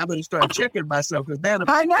twice now. I'm going to start checking myself because now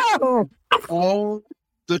I know. all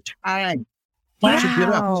the time. Wow. To get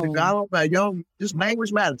up. So y'all, this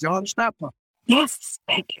language matters. Y'all stop. Yes,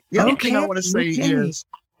 thank you. The other thing I want to say is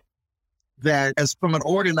that as from an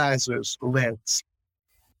organizer's lens,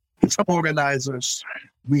 some organizers,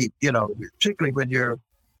 particularly when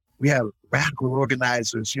we have radical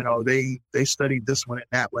organizers, they study this one and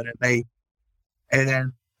that one, and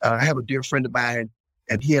then I have a dear friend of mine,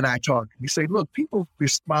 and he and I talk. We say, look, people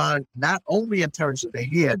respond not only in terms of the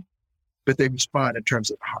head, but they respond in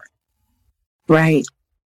terms of the heart. Right.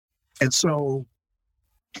 And so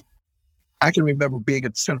I can remember being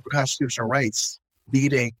at the Center for Constitutional Rights,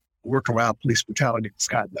 leading work around police brutality and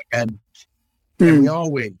misconduct. And we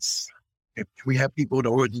always, if we have people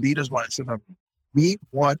or leaders want to say, we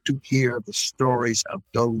want to hear the stories of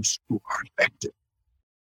those who are affected.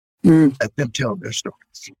 Let them tell their stories.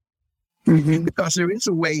 Mm-hmm. Because there is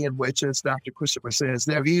a way in which, as Dr. Christopher says,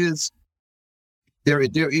 there is a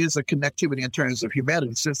connectivity in terms of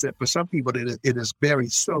humanity. It's just that for some people, it is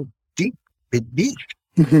buried so deep beneath.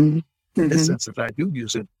 Mm-hmm. In the sense that I do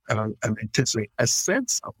use it intensely, a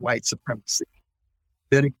sense of white supremacy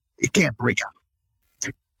that it can't break out.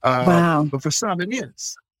 Wow. But for some, it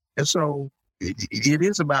is. And so it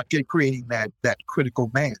is about creating that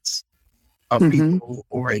critical mass of people,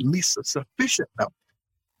 or at least a sufficient number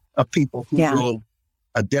of people who will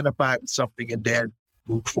identify with something and then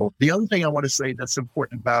move forward. The other thing I want to say that's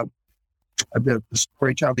important about the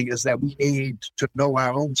storytelling is that we need to know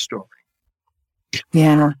our own story.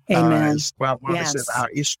 Yeah, amen. Well, I said our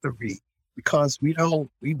history, because we were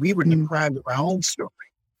deprived of our own story.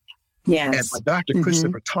 Yes. And when Dr.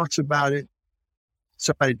 Christopher talks about it,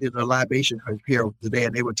 somebody did a libation here today,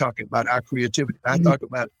 and they were talking about our creativity. I talk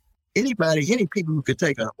about any people who could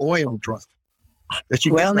take an oil drum that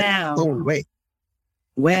you can throw away,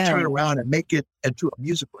 turn around and make it into a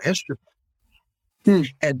musical instrument.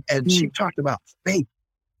 And she talked about faith.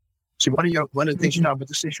 See, one of the things you talk about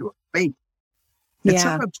this issue of faith. And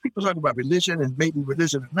sometimes people talk about religion, and maybe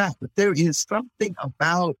religion or not, but there is something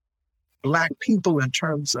about Black people in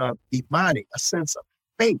terms of imani, a sense of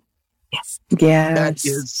faith. Yes. That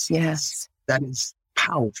is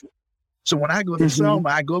powerful. So when I go to Selma,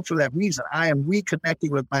 I go for that reason. I am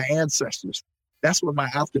reconnecting with my ancestors. That's what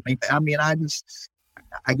my optimism. I mean, I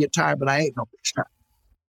get tired, but I ain't no bitch tired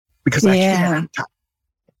because I can't get tired.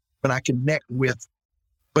 But I connect with.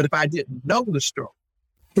 But if I didn't know the story,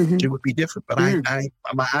 it would be different. But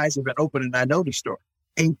my eyes have been open, and I know the story.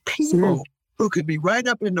 And people who could be right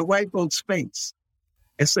up in the white folks' face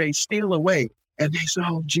and say, "Steal away," and they say,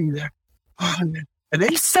 "Oh, gee, and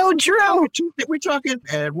it's so true." We're talking,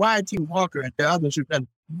 and Y.T. Walker and the others who've done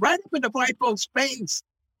right up in the white folks' face,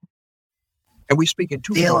 and we speak in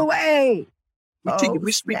two. Steal away.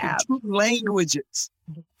 We speak in two languages.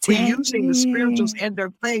 We're using the spirituals in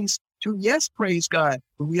their face to praise God,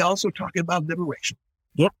 but we also talking about liberation.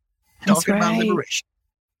 Yep, talking about liberation.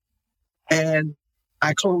 And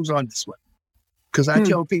I close on this one because I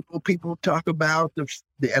tell people talk about you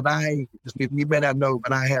may not know,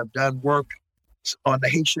 but I have done work on the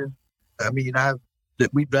Haitian. I mean,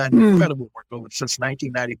 we've done incredible work since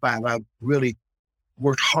 1995. I've really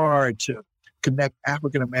worked hard to connect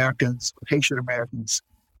African Americans with Haitian Americans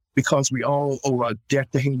because we all owe a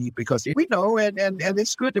debt to Haiti, because we know, and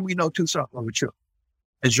it's good that we know Toussaint Louverture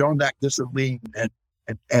and Jean-Jacques Dessalines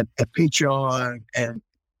and Pétion, and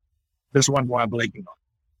there's one more I'm blanking on.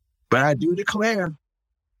 But I do declare,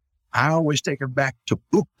 I always take them back to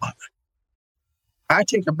Book Mother. I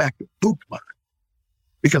take them back to Book Mother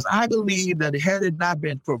because I believe that had it not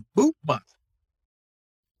been for Book Mother,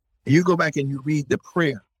 you go back and you read the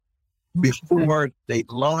prayer before they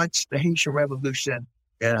launched the Haitian Revolution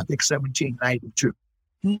in, I think, 1792.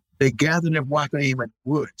 They gathered in Wakaim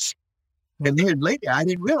Woods. And then later, I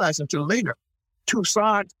didn't realize until later,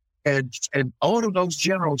 Toussaint and all of those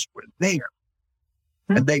generals were there.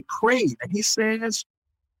 And they prayed. And he says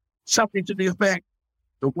something to the effect,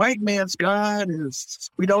 the white man's God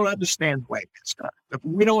is, we don't understand the white man's God.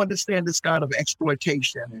 We don't understand this God of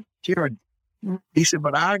exploitation and tyranny. He said,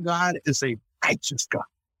 but our God is a righteous God.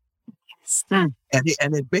 And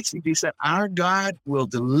it basically said, our God will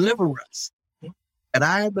deliver us. And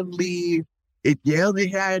I believe they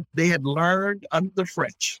had learned under the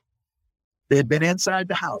French. They had been inside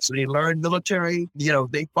the house and they learned military,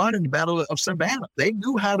 they fought in the Battle of Savannah. They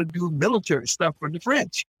knew how to do military stuff for the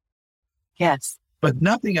French. Yes. But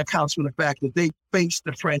nothing accounts for the fact that they faced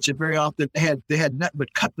the French, and very often they had nothing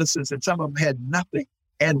but cutlasses, and some of them had nothing,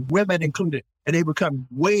 and women included. And they would come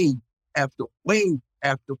wave after wave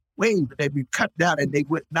after wave, and they'd be cut down, and they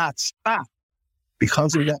would not stop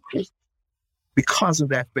because of that faith. Because of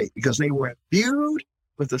that faith, because they were imbued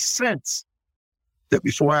with a sense that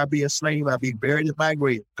before I be a slave, I'll be buried in my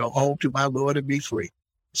grave, go home to my Lord and be free.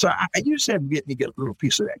 So you just have to get a little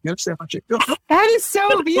piece of that. You understand what you're doing? That is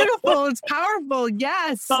so beautiful. It's powerful.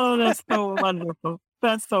 Yes. Oh, that's so wonderful.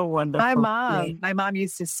 That's so wonderful. My mom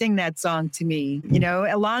used to sing that song to me,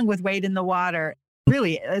 along with Wade in the Water.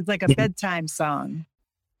 Really, it's like a bedtime song.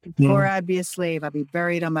 Before I'd be a slave, I'd be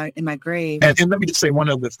buried in my grave. And let me just say one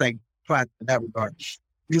other thing in that regard.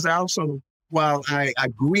 Because I also, while I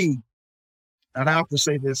agree, and I have to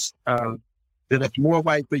say this, that if more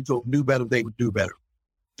white people knew better, they would do better.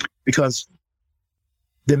 Because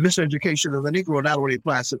the miseducation of the Negro not only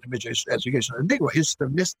applies to the miseducation of the Negro, it's the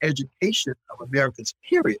miseducation of Americans,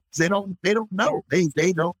 period. They don't know.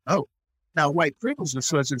 They don't know. Now, white privilege is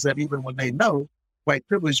such as that even when they know, white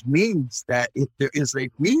privilege means that if there is a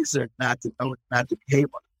reason not to know, not to behave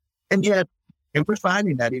on it. And yet, and we're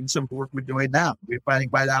finding that in some of the work we're doing now. We're finding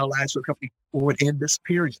white allies who are coming forward in this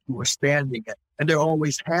period who are standing it. And there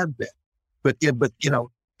always have been. But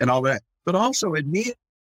and all that. But also admit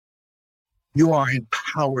you are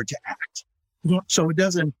empowered to act. Yeah. So it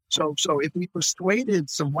doesn't, so if we persuaded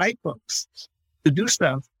some white folks to do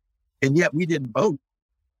stuff, and yet we didn't vote,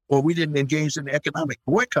 or we didn't engage in the economic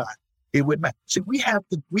boycott, it would matter. See, we had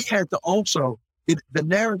to also, the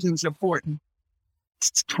narrative is important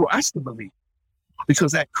for us to believe,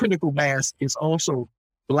 because that critical mass is also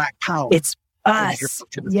Black power. It's us.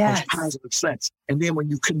 In the yes. most positive sense. And then when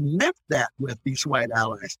you connect that with these white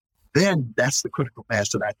allies, then that's the critical mass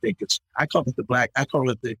that I think I call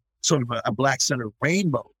it the sort of a Black center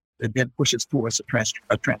rainbow that then pushes towards a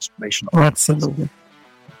transformational. Absolutely.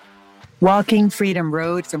 Walking Freedom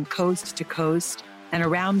Road from coast to coast and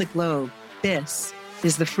around the globe, this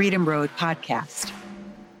is the Freedom Road Podcast.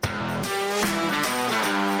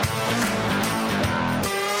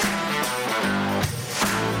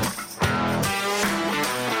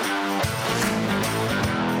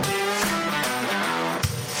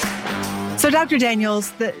 So, Dr.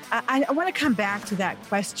 Daniels, I want to come back to that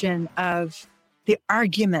question of the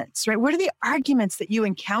arguments, right? What are the arguments that you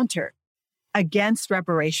encounter against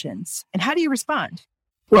reparations, and how do you respond?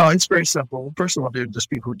 Well, it's very simple. First of all, there are just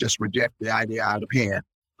people who just reject the idea out of hand.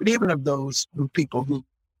 But even of those people who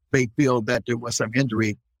may feel that there was some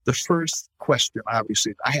injury, the first question I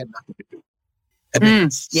received, I had nothing to do. And then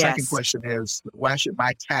the second question is, why should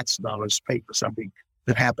my tax dollars pay for something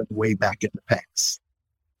that happened way back in the past?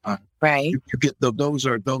 Right. You get those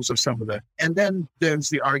are some of the, and then there's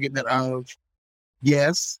the argument of,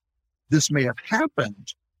 yes, this may have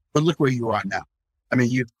happened, but look where you are now. I mean,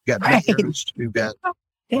 you've got mayors, you've got,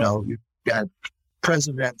 you've got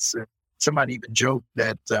presidents. Somebody even joked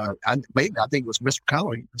that I think it was Mr.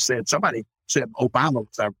 Collins somebody said Obama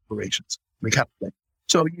was our reparations. We kind of thing.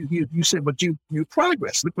 So you said, but you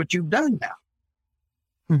progress. Look what you've done now.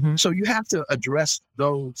 Mm-hmm. So you have to address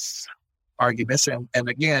those arguments, and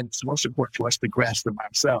again, it's most important for us to grasp them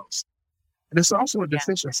ourselves. And it's also a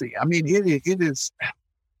deficiency. I mean, it is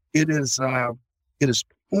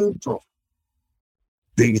painful.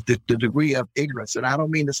 The degree of ignorance, and I don't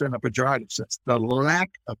mean this in a pejorative sense, the lack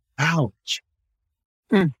of knowledge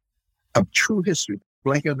of true history.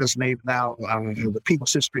 Blanking on this name now, the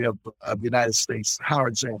People's History of the United States,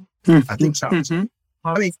 Howard Zinn. I think it's Howard Zinn.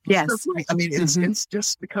 I mean, yes. I mean, it's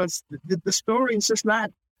just because the story is just not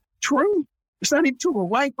true. It's not even true for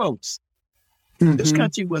white folks. This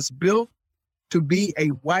country was built to be a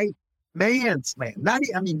white man's man.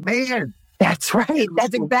 Man. That's right.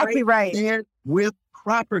 That's exactly right. Man with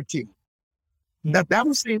property. That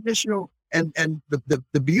was the initial, and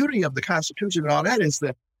the beauty of the Constitution and all that is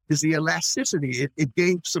the elasticity. It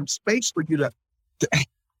gave some space for you to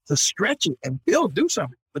stretch it and do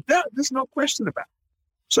something. But there's no question about it.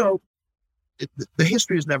 So the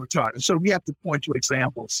history is never taught. And so we have to point to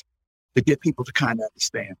examples to get people to kind of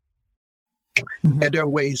understand. And there are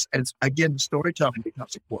ways, and again, storytelling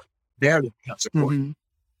becomes important. Narrative becomes important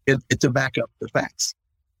to back up the facts.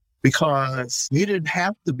 Because you didn't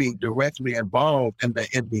have to be directly involved in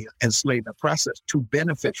the enslavement process to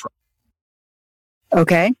benefit from it.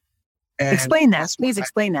 Okay. And explain that. Please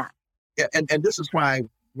explain that. Yeah, and this is why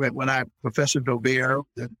when Professor Daubert,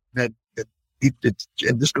 and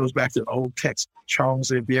this goes back to the old text, Charles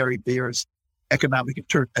Xavier Beer's economic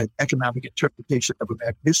interpretation of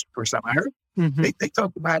American history. First time I heard, they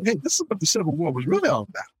talked about, hey, this is what the Civil War was really all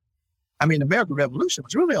about. I mean, the American Revolution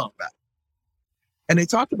was really all about. And they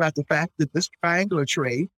talked about the fact that this triangular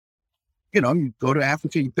trade, you go to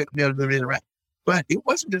Africa, you pick them up. But it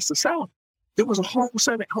wasn't just the South. There was a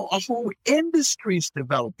whole industries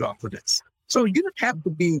developed off of this. So you didn't have to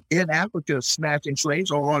be in Africa snatching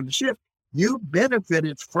slaves or on the ship. You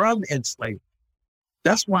benefited from enslavement.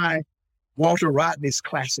 That's why Walter Rodney's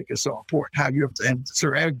classic is so important. And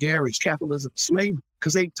Sir Eric Gary's Capitalism and Slavery,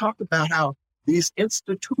 because they talked about how these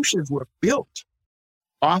institutions were built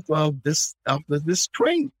off of this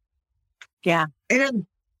trade. Yeah. And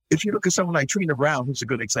if you look at someone like Trina Brown, who's a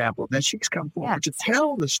good example, then she's come forward to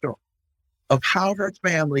tell the story of how her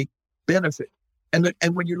family benefited. And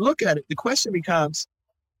when you look at it, the question becomes,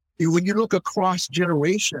 when you look across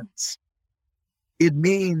generations, it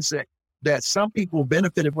means that some people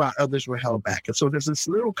benefited while others were held back. And so there's this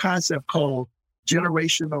little concept called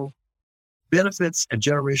generational benefits and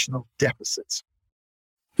generational deficits.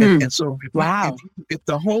 And so if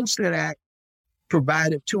the Homestead Act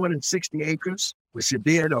provided 260 acres, which it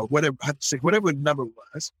did, or whatever the number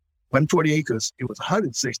was, 140 acres, it was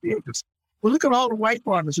 160 acres. Well, look at all the white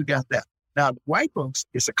farmers who got that. Now, the white folks,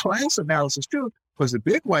 it's a class analysis too, because the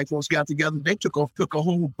big white folks got together, they took a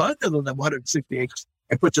whole bundle of them 160 acres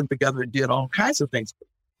and put them together and did all kinds of things.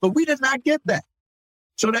 But we did not get that.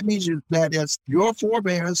 So that means that as your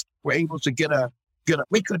forebears were able to get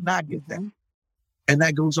we could not get that. And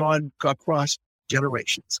that goes on across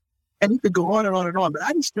generations. And you could go on and on and on. But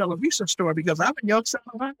I just tell a recent story because I'm in Youngstown,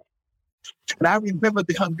 Ohio. And I remember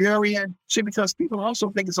the Hungarian, because people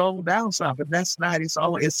also think it's all down south, but that's not.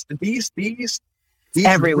 It's these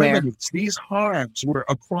everywhere. Remedies, these harms were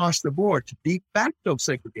across the board to de facto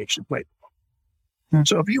segregation played.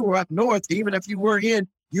 So if you were up north, even if you were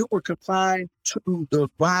you were confined to the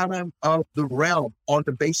bottom of the realm on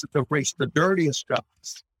the basis of race, the dirtiest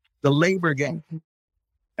jobs, the labor gang.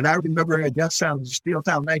 And I remember at Youngstown, Steel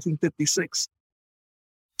Town, 1956,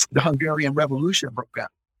 the Hungarian Revolution broke out.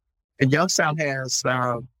 And Youngstown has,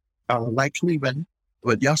 like Cleveland,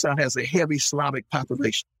 but Youngstown has a heavy Slavic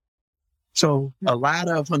population. So a lot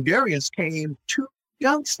of Hungarians came to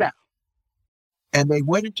Youngstown and they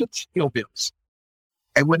went into the steel mills.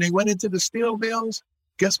 And when they went into the steel mills,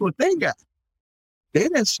 guess what they got? They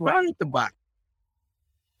didn't start at the bottom.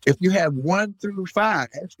 If you have 1 through 5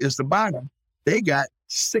 is the bottom, they got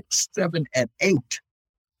 6, 7, and 8.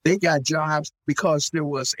 They got jobs because there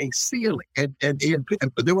was a ceiling, and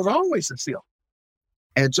there was always a ceiling.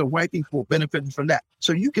 And so white people benefited from that.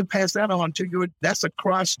 So you can pass that on to that's a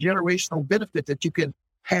cross-generational benefit that you can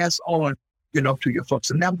pass on, to your folks.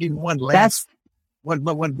 And now I'm getting one real quick.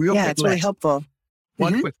 Yeah, it's really helpful.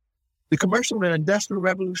 One quick. The commercial and industrial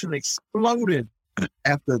revolution exploded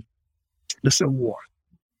after the Civil War.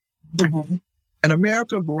 Mm-hmm. And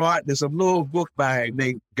America brought, there's a little book by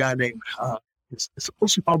a guy named, it's a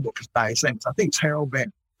small book by his name. I think it's Harold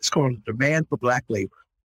Van. It's called The Demand for Black Labor.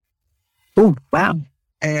 Oh, wow.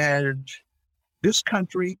 And this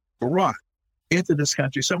country brought into this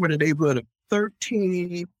country somewhere in the neighborhood of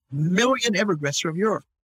 13 million immigrants from Europe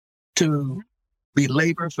to be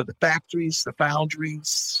labor for the factories, the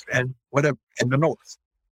foundries, and whatever in the North.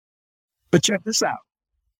 But check this out.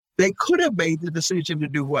 They could have made the decision to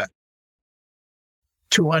do what?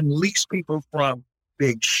 To unleash people from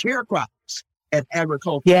big sharecroppers and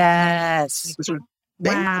agriculture. Yes. So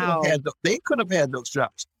they could have had those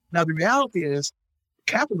jobs. Now, the reality is,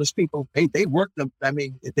 capitalist people, they worked them. I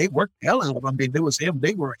mean, they worked the hell out of them. I mean,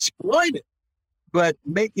 they were exploited. But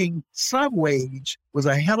making some wage was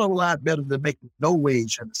a hell of a lot better than making no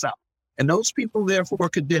wage in the South. And those people, therefore,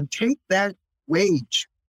 could then take that wage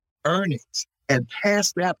earnings and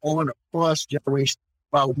pass that on across generations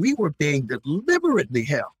while we were being deliberately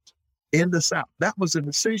held in the South. That was a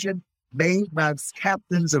decision made by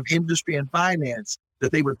captains of industry and finance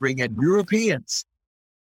that they would bring in Europeans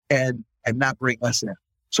and not bring us in.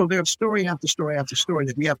 So there's story after story after story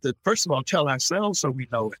that we have to, first of all, tell ourselves so we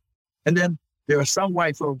know it. And then there are some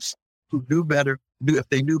white folks who knew better, if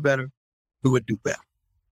they knew better, who would do better.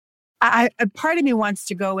 A part of me wants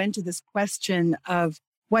to go into this question of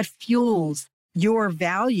what fuels your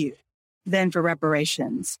value then for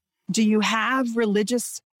reparations. Do you have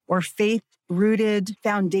religious or faith-rooted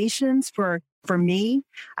foundations for me?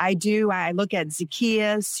 I do. I look at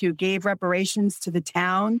Zacchaeus, who gave reparations to the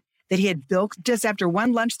town that he had built just after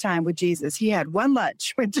one lunchtime with Jesus. He had one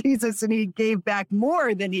lunch with Jesus and he gave back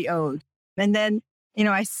more than he owed. And then,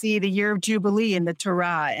 I see the year of Jubilee in the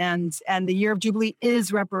Torah, and the year of Jubilee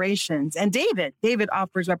is reparations. And David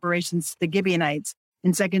offers reparations to the Gibeonites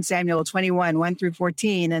in 2 Samuel 21, 1 through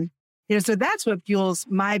 14. And, so that's what fuels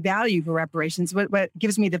my value for reparations, what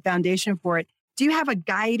gives me the foundation for it. do you have a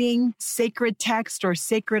guiding sacred text or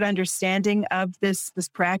sacred understanding of this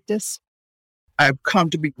practice? I've come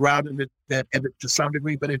to be grounded in it to some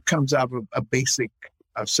degree, but it comes out of a basic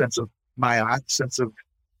sense of sense of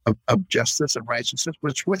justice and righteousness,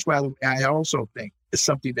 which by the way, I also think is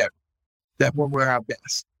something that when we're our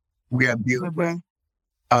best, we are viewed.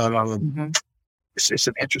 It's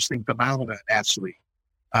an interesting phenomenon, actually,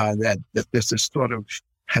 that there's this sort of,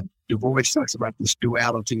 Du Bois talks about this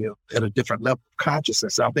duality at a different level of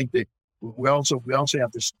consciousness. I think that we also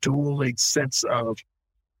have this dueling sense of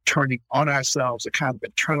turning on ourselves, a kind of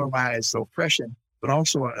internalized oppression, but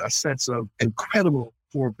also a sense of incredible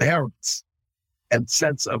forbearance and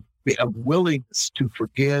sense of willingness to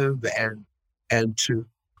forgive and to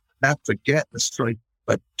not forget necessarily,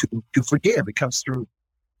 but to forgive. It comes through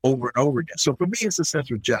over and over again. So for me, it's a sense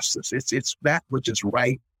of justice. It's that which is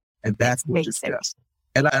right and that which is just.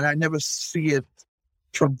 And I never see it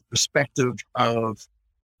from the perspective of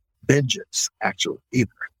vengeance, actually,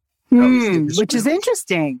 either. Which is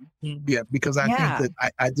interesting. Yeah, because I think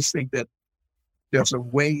that I just think that there's a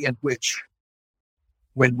way in which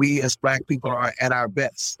when we as Black people are at our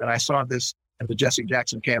best, and I saw this in the Jesse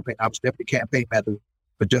Jackson campaign. I was deputy campaign manager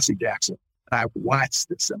for Jesse Jackson. And I watched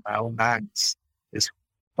this in my own eyes.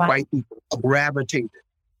 White people gravitated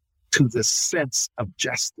to this sense of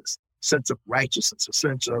justice, sense of righteousness, a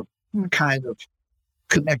sense of kind of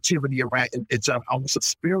connectivity around. It's almost a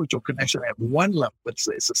spiritual connection at one level, but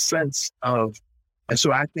it's a sense of, and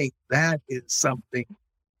so I think that is something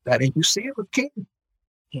that, and you see it with King.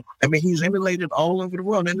 I mean, he's emulated all over the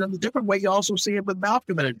world. And in a different way, you also see it with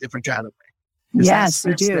Malcolm in a different kind of way. Yes,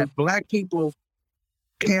 you do. That Black people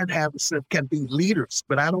can be leaders,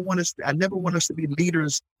 but I never want us to be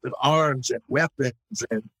leaders with arms and weapons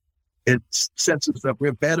and senses of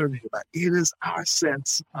we're better than anybody. It is our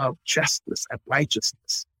sense of justice and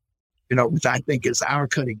righteousness, which I think is our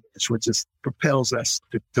cutting edge, which propels us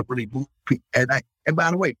to really move people. And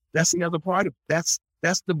by the way, that's the other part of it.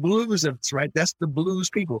 That's the blues, right? That's the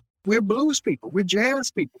blues people. We're blues people. We're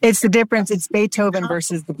jazz people. It's the difference. It's Beethoven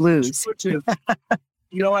versus the blues. You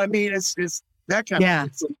know what I mean? It's that kind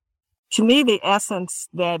of thing. To me, the essence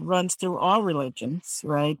that runs through all religions,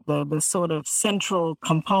 right, the sort of central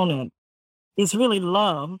component is really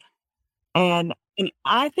love. And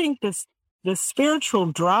I think the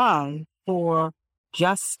spiritual drive for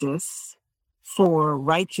justice, for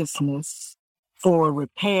righteousness, for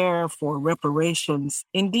repair, for reparations,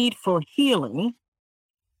 indeed for healing,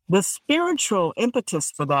 the spiritual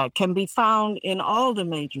impetus for that can be found in all the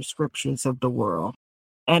major scriptures of the world.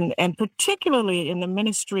 And particularly in the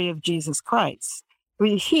ministry of Jesus Christ.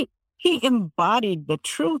 He embodied the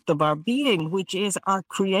truth of our being, which is our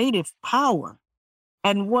creative power.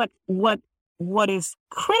 And what is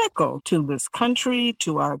critical to this country,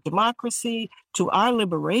 to our democracy, to our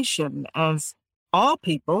liberation as all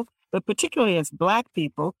people, but particularly as Black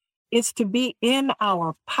people, is to be in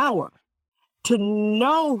our power, to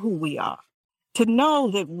know who we are, to know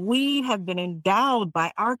that we have been endowed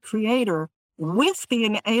by our Creator with the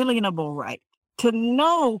inalienable right, to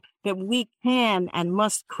know that we can and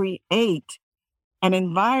must create an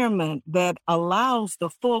environment that allows the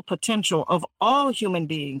full potential of all human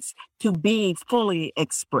beings to be fully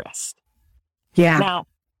expressed. Yeah. Now,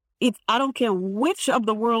 I don't care which of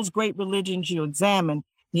the world's great religions you examine,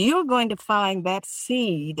 you're going to find that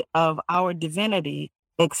seed of our divinity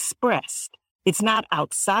expressed. It's not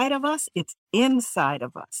outside of us, it's inside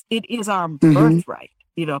of us. It is our birthright,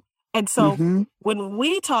 And so when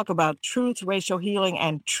we talk about truth, racial healing,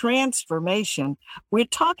 and transformation, we're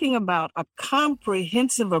talking about a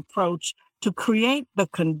comprehensive approach to create the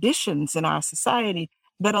conditions in our society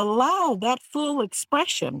that allow that full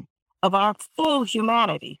expression of our full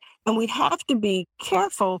humanity. And we have to be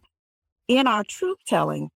careful in our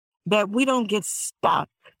truth-telling that we don't get stuck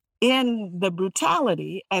in the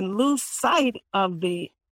brutality and lose sight of the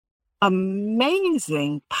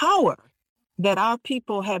amazing power that our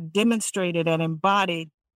people have demonstrated and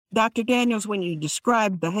embodied. Dr. Daniels, when you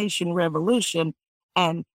described the Haitian Revolution,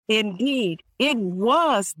 and indeed, it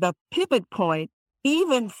was the pivot point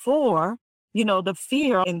even for, the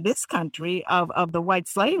fear in this country of the white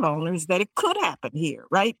slave owners that it could happen here,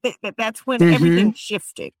 right? That's when everything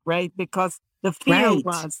shifted, right? Because the fear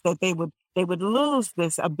was that they would lose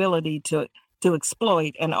this ability to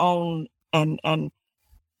exploit and own and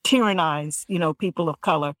tyrannize, people of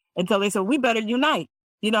color. And so they said, we better unite,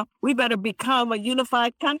 we better become a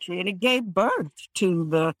unified country. And it gave birth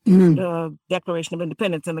to the Declaration of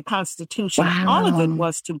Independence and the Constitution. Wow. All of it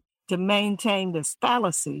was to maintain this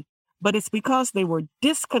fallacy, but it's because they were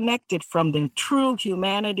disconnected from their true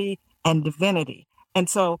humanity and divinity. And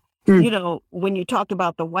so You know, when you talked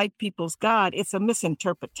about the white people's God, it's a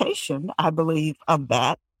misinterpretation, I believe, of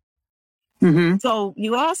that. Mm-hmm. So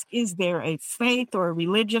you ask, is there a faith or a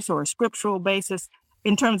religious or a scriptural basis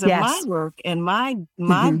in terms of my Yes. work and my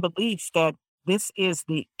Mm-hmm. belief that this is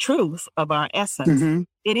the truth of our essence? Mm-hmm.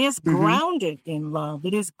 It is Mm-hmm. grounded in love.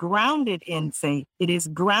 It is grounded in faith. It is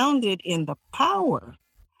grounded in the power,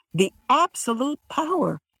 the absolute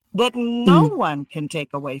power that no one can take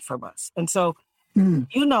away from us. And so,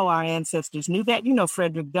 you know, our ancestors knew that. You know,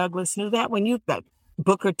 Frederick Douglass knew that.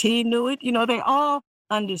 Booker T knew it. You know, they all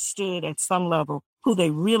understood at some level who they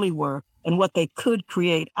really were and what they could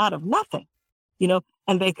create out of nothing, you know,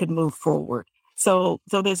 and they could move forward. So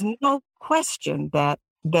there's no question that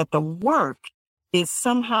the work is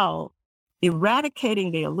somehow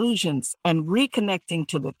eradicating the illusions and reconnecting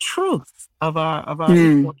to the truth of our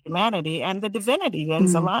equal humanity and the divinity that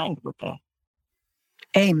is aligned with that.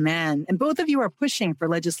 Amen. And both of you are pushing for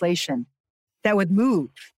legislation that would move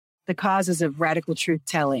the causes of radical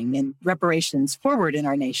truth-telling and reparations forward in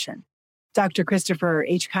our nation. Dr. Christopher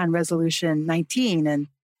H. Kahn Resolution 19 and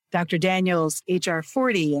Dr. Daniels H.R.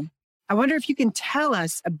 40. And I wonder if you can tell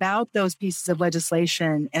us about those pieces of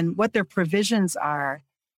legislation and what their provisions are,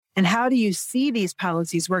 and how do you see these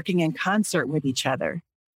policies working in concert with each other?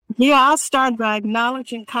 Yeah, I'll start by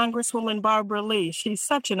acknowledging Congresswoman Barbara Lee. She's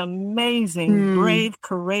such an amazing, brave,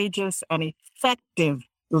 courageous, and effective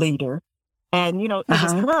leader. And, you know, it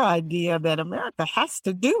was her idea that America has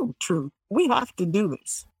to do truth. We have to do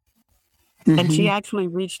this. And she actually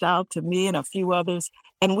reached out to me and a few others,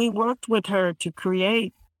 and we worked with her to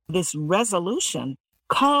create this resolution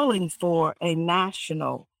calling for a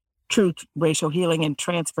national Truth, Racial Healing, and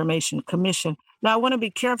Transformation Commission. Now, I want to be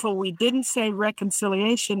careful. We didn't say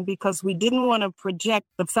reconciliation because we didn't want to project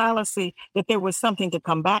the fallacy that there was something to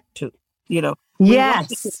come back to, you know.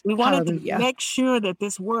 Yes. We wanted to make sure that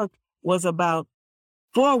this work was about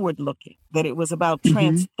forward-looking, that it was about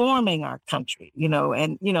transforming our country, you know.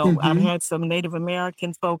 And, you know, I've had some Native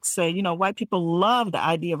American folks say, you know, white people love the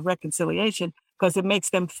idea of reconciliation because it makes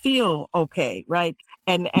them feel okay, right?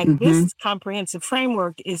 And this comprehensive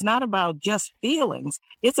framework is not about just feelings.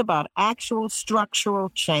 It's about actual structural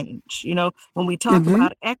change. You know, when we talk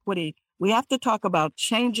about equity, we have to talk about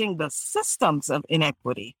changing the systems of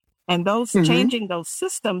inequity. And those changing those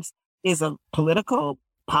systems is a political,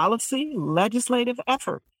 policy, legislative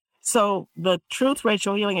effort. So the Truth,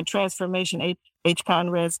 Racial Healing, and Transformation, H. Kahn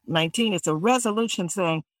Res 19, it's a resolution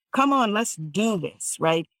saying, come on, let's do this,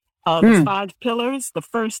 right? The 5 pillars. The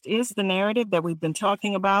first is the narrative that we've been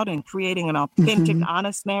talking about and creating an authentic,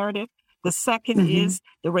 honest narrative. The second is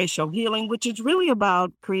the racial healing, which is really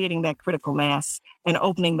about creating that critical mass and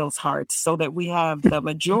opening those hearts so that we have the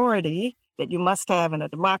majority that you must have in a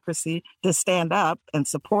democracy to stand up and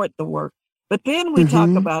support the work. But then we talk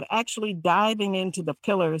about actually diving into the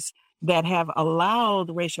pillars that have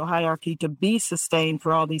allowed racial hierarchy to be sustained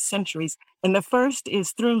for all these centuries. And the first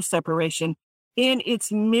is through separation in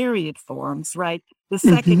its myriad forms, right? The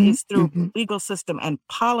second is through legal system and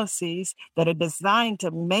policies that are designed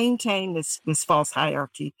to maintain this false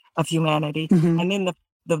hierarchy of humanity. And then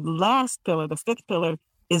the last pillar, the 5th pillar,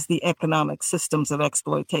 is the economic systems of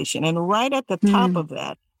exploitation. And right at the top of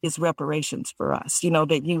that is reparations for us. You know,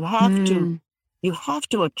 that you have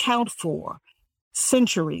to account for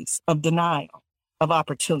centuries of denial of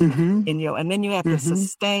opportunity in you, and then you have to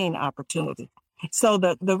sustain opportunity. So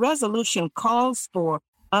the resolution calls for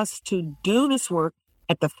us to do this work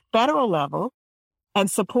at the federal level and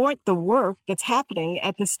support the work that's happening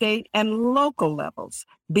at the state and local levels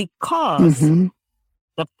because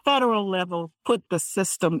the federal level put the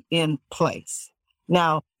system in place.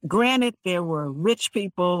 Now, granted, there were rich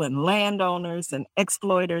people and landowners and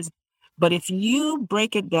exploiters, but if you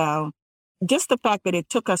break it down, just the fact that it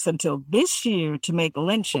took us until this year to make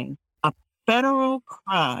lynching a federal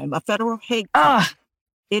crime, a federal hate crime,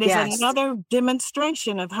 it is another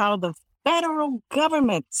demonstration of how the federal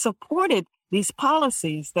government supported these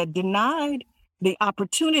policies that denied the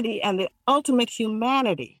opportunity and the ultimate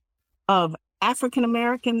humanity of African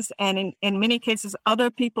Americans and in many cases,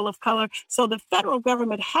 other people of color. So the federal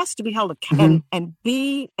government has to be held accountable and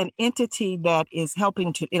be an entity that is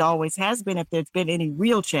helping to, it always has been if there's been any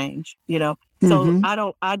real change, you know. So I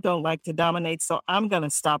don't like to dominate, so I'm going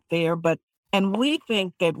to stop there. And we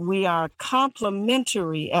think that we are a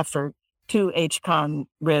complementary effort to H. Kahn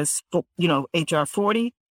Res, you know, HR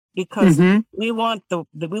 40, because we want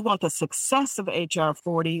the success of HR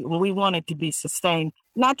 40. We want it to be sustained,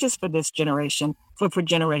 not just for this generation, but for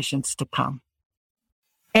generations to come.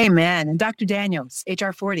 Amen. And Dr. Daniels,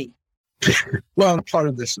 HR 40. Well, part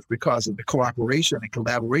of this is because of the cooperation and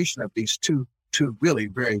collaboration of these two really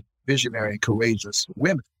very visionary, courageous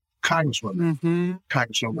women, Congresswoman,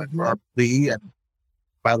 Congresswoman Barbara Lee, and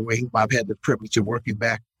by the way, whom I've had the privilege of working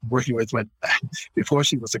with when before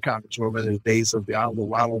she was a congresswoman in the days of the Honorable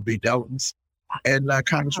Ronald B. Dellums, and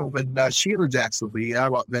Congresswoman Sheila Jackson Lee.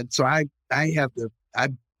 So I've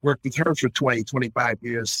worked with her for 25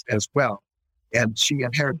 years as well. And she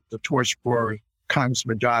inherited the torch for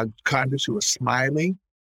Congressman John Conyers, who was smiling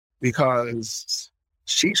because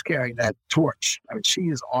she's carrying that torch. I mean, she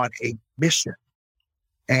is on a mission.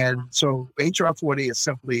 And so HR 40 is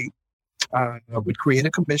simply would create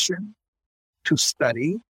a commission to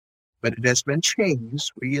study, but it has been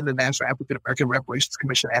changed. We in the National African American Reparations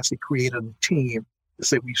Commission actually created a team to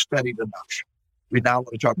say we've studied enough. We now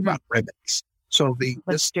want to talk about remedies. So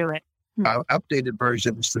let's do it. Updated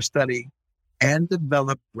version is to study and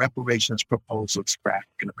develop reparations proposals for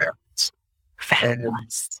African Americans.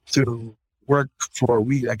 Fabulous. And to work for,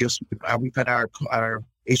 we've had our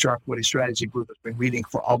HR 40 strategy group has been meeting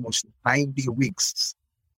for almost 90 weeks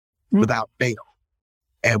without fail.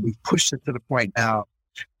 And we've pushed it to the point now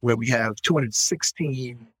where we have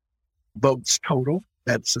 216 votes total.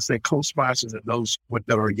 That's to say co-sponsors and those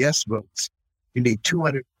that are yes votes. You need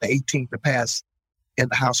 218 to pass in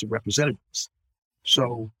the House of Representatives.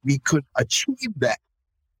 So we could achieve that,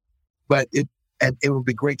 but it would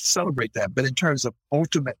be great to celebrate that. But in terms of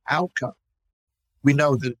ultimate outcome, we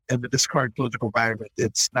know that in this current political environment,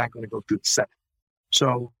 it's not going to go through the Senate.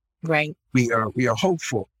 So we are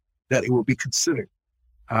hopeful that it will be considered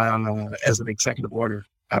as an executive order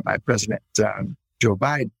by President Joe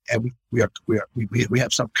Biden, and we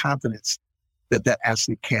have some confidence that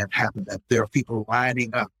actually can happen. That there are people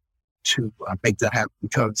lining up to make that happen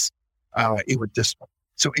because it would just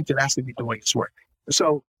so it can actually be doing its work.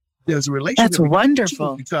 So there's a relationship. That's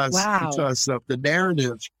wonderful because of the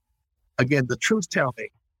narrative. Again, the truth telling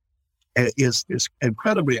is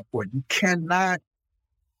incredibly important. You cannot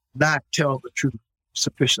not tell the truth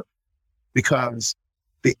sufficiently because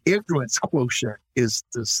the ignorance quotient is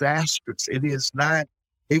disastrous.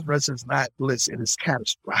 Ignorance is not bliss, it is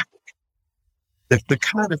catastrophic. The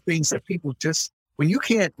kind of things that people just, when you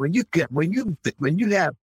have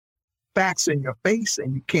facts in your face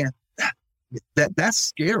and you can't, that's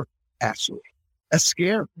scary, actually. That's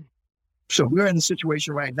scary. So we're in a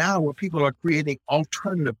situation right now where people are creating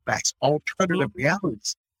alternative facts, alternative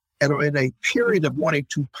realities, and are in a period of wanting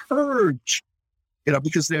to purge,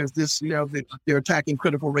 because there's this, they're attacking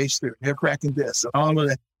critical race theory, they're cracking this, and all of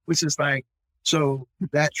that, which is like, so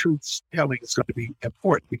that truth telling is going to be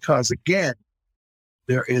important because, again,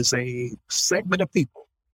 there is a segment of people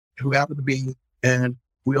who happen to be, and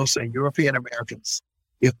we'll say European Americans,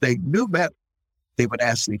 if they knew better, they would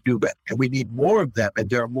actually do better. And we need more of them. And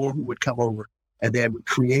there are more who would come over and then would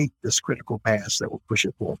create this critical mass that will push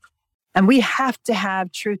it forward. And we have to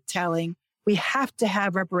have truth telling. We have to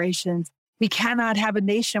have reparations. We cannot have a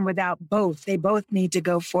nation without both. They both need to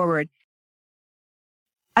go forward.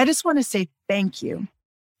 I just want to say thank you.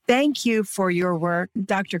 Thank you for your work,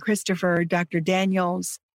 Dr. Christopher, Dr.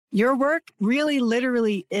 Daniels. Your work really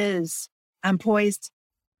literally is poised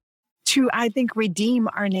to, I think, redeem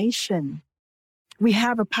our nation. We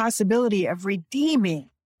have a possibility of redeeming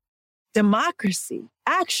democracy,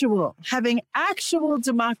 having actual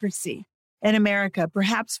democracy in America,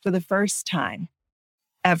 perhaps for the first time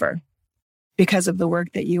ever, because of the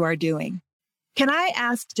work that you are doing. Can I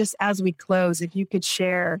ask, just as we close, if you could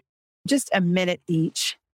share just a minute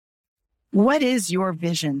each, what is your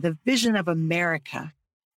vision, the vision of America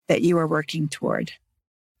that you are working toward?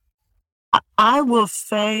 I will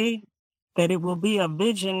say that it will be a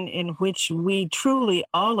vision in which we truly,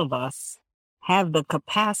 all of us, have the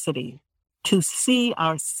capacity to see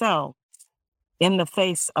ourselves in the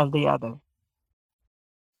face of the other.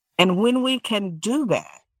 And when we can do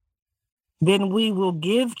that, then we will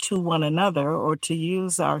give to one another, or to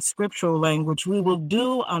use our scriptural language, we will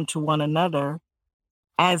do unto one another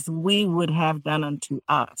as we would have done unto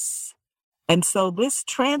us. And so this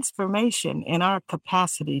transformation in our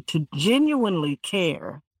capacity to genuinely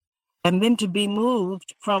care, and then to be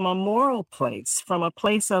moved from a moral place, from a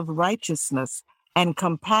place of righteousness and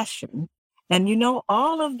compassion. And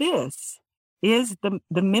all of this is the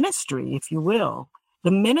ministry, if you will,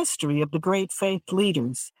 the ministry of the great faith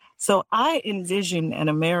leaders. So I envision an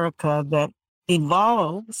America that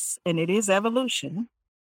evolves, and it is evolution,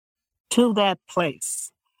 to that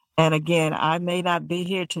place. And again, I may not be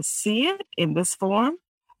here to see it in this form,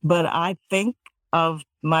 but I think of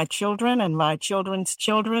my children and my children's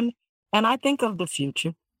children, and I think of the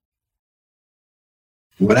future.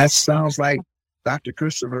 Well, that sounds like Dr.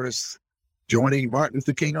 Christopher is joining Martin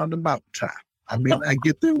Luther King on the mountaintop. I mean, I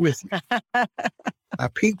get there with you. our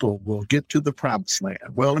people will get to the promised land.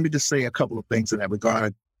 Well, let me just say a couple of things in that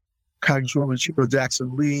regard. Congresswoman Sheila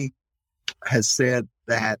Jackson Lee has said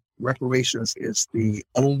that reparations is the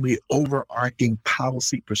only overarching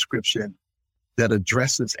policy prescription that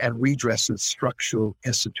addresses and redresses structural,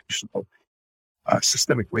 institutional,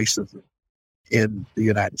 systemic racism in the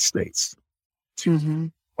United States. Mm-hmm.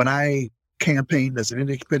 When I campaigned as an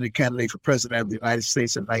independent candidate for president of the United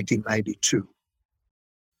States in 1992,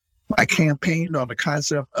 I campaigned on the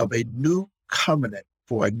concept of a new covenant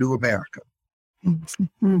for a new America.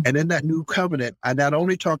 Mm-hmm. And in that new covenant, I not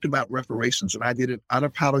only talked about reparations, and I did it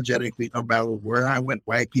unapologetically, no matter where I went,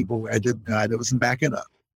 white people, I wasn't backing up.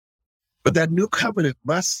 But that new covenant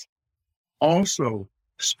must also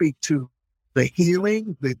speak to the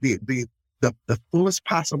healing, the fullest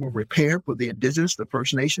possible repair for the indigenous, the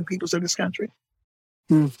First Nation peoples of this country.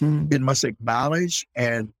 Mm-hmm. It must acknowledge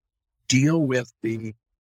and deal with the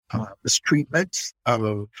mistreatment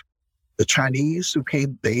of the Chinese who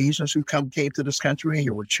came, the Asians who came to this country and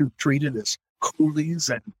were treated as coolies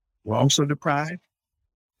and were also deprived.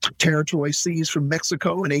 Territory seized from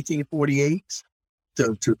Mexico in 1848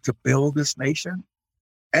 to build this nation.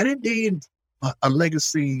 And indeed, a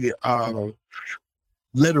legacy of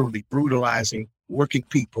literally brutalizing working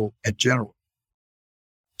people in general.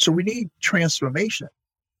 So we need transformation.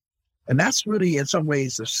 And that's really, in some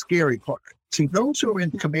ways, the scary part. See, those who are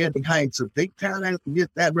in commanding heights, if they kind of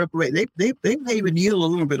get that reparation, they may even yield a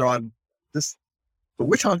little bit on this. But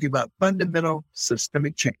we're talking about fundamental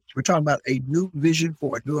systemic change. We're talking about a new vision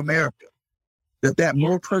for a new America. That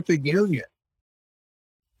more perfect union.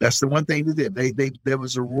 That's the one thing they did. There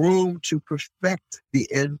was a room to perfect the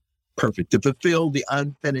imperfect, to fulfill the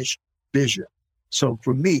unfinished vision. So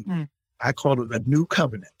for me, I call it a new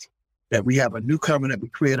covenant. That we have a new covenant, we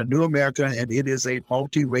create a new America, and it is a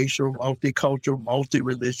multiracial, multicultural,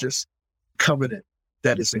 multi-religious covenant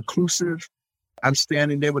that is inclusive. I'm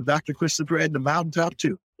standing there with Dr. Christopher at the mountaintop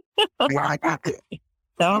too. I got it.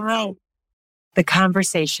 All right. The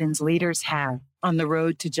conversations leaders have on the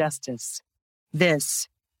road to justice. This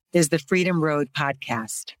is the Freedom Road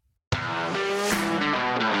Podcast.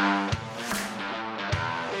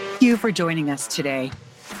 Thank you for joining us today.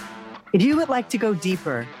 If you would like to go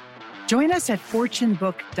deeper, join us at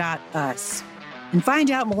fortunebook.us and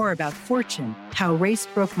find out more about Fortune, how race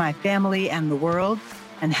broke my family and the world,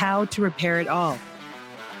 and how to repair it all.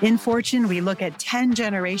 In Fortune, we look at 10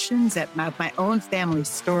 generations at my own family's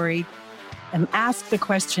story and ask the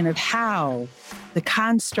question of how the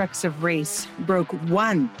constructs of race broke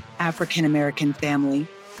one African-American family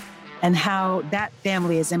and how that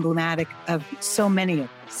family is emblematic of so many of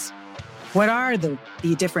us. What are the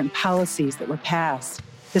different policies that were passed,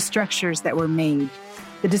 the structures that were made,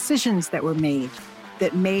 the decisions that were made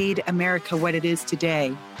that made America what it is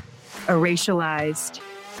today, a racialized,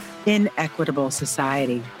 inequitable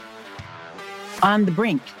society on the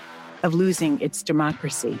brink of losing its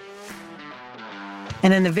democracy.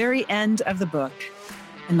 And in the very end of the book,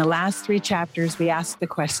 in the last 3 chapters, we ask the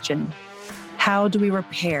question, how do we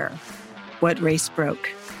repair what race broke?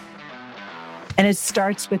 And it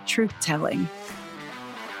starts with truth-telling.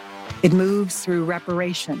 It moves through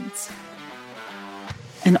reparations,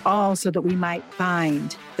 and all so that we might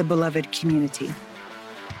find the beloved community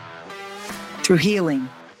through healing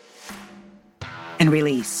and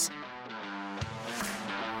release.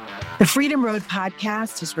 The Freedom Road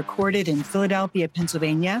Podcast is recorded in Philadelphia,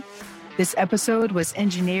 Pennsylvania. This episode was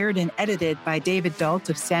engineered and edited by David Dalt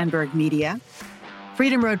of Sandberg Media.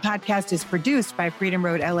 Freedom Road Podcast is produced by Freedom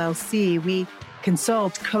Road LLC. We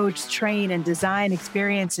consult, coach, train, and design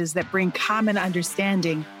experiences that bring common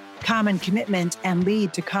understanding, common commitment, and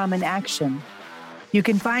lead to common action. You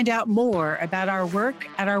can find out more about our work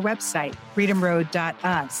at our website,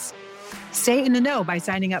 freedomroad.us. Stay in the know by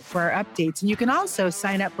signing up for our updates, and you can also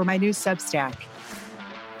sign up for my new Substack.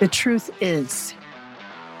 The truth is,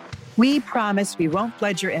 we promise we won't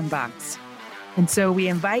flood your inbox. And so we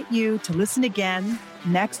invite you to listen again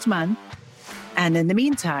next month. And in the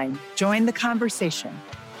meantime, join the conversation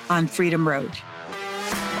on Freedom Road.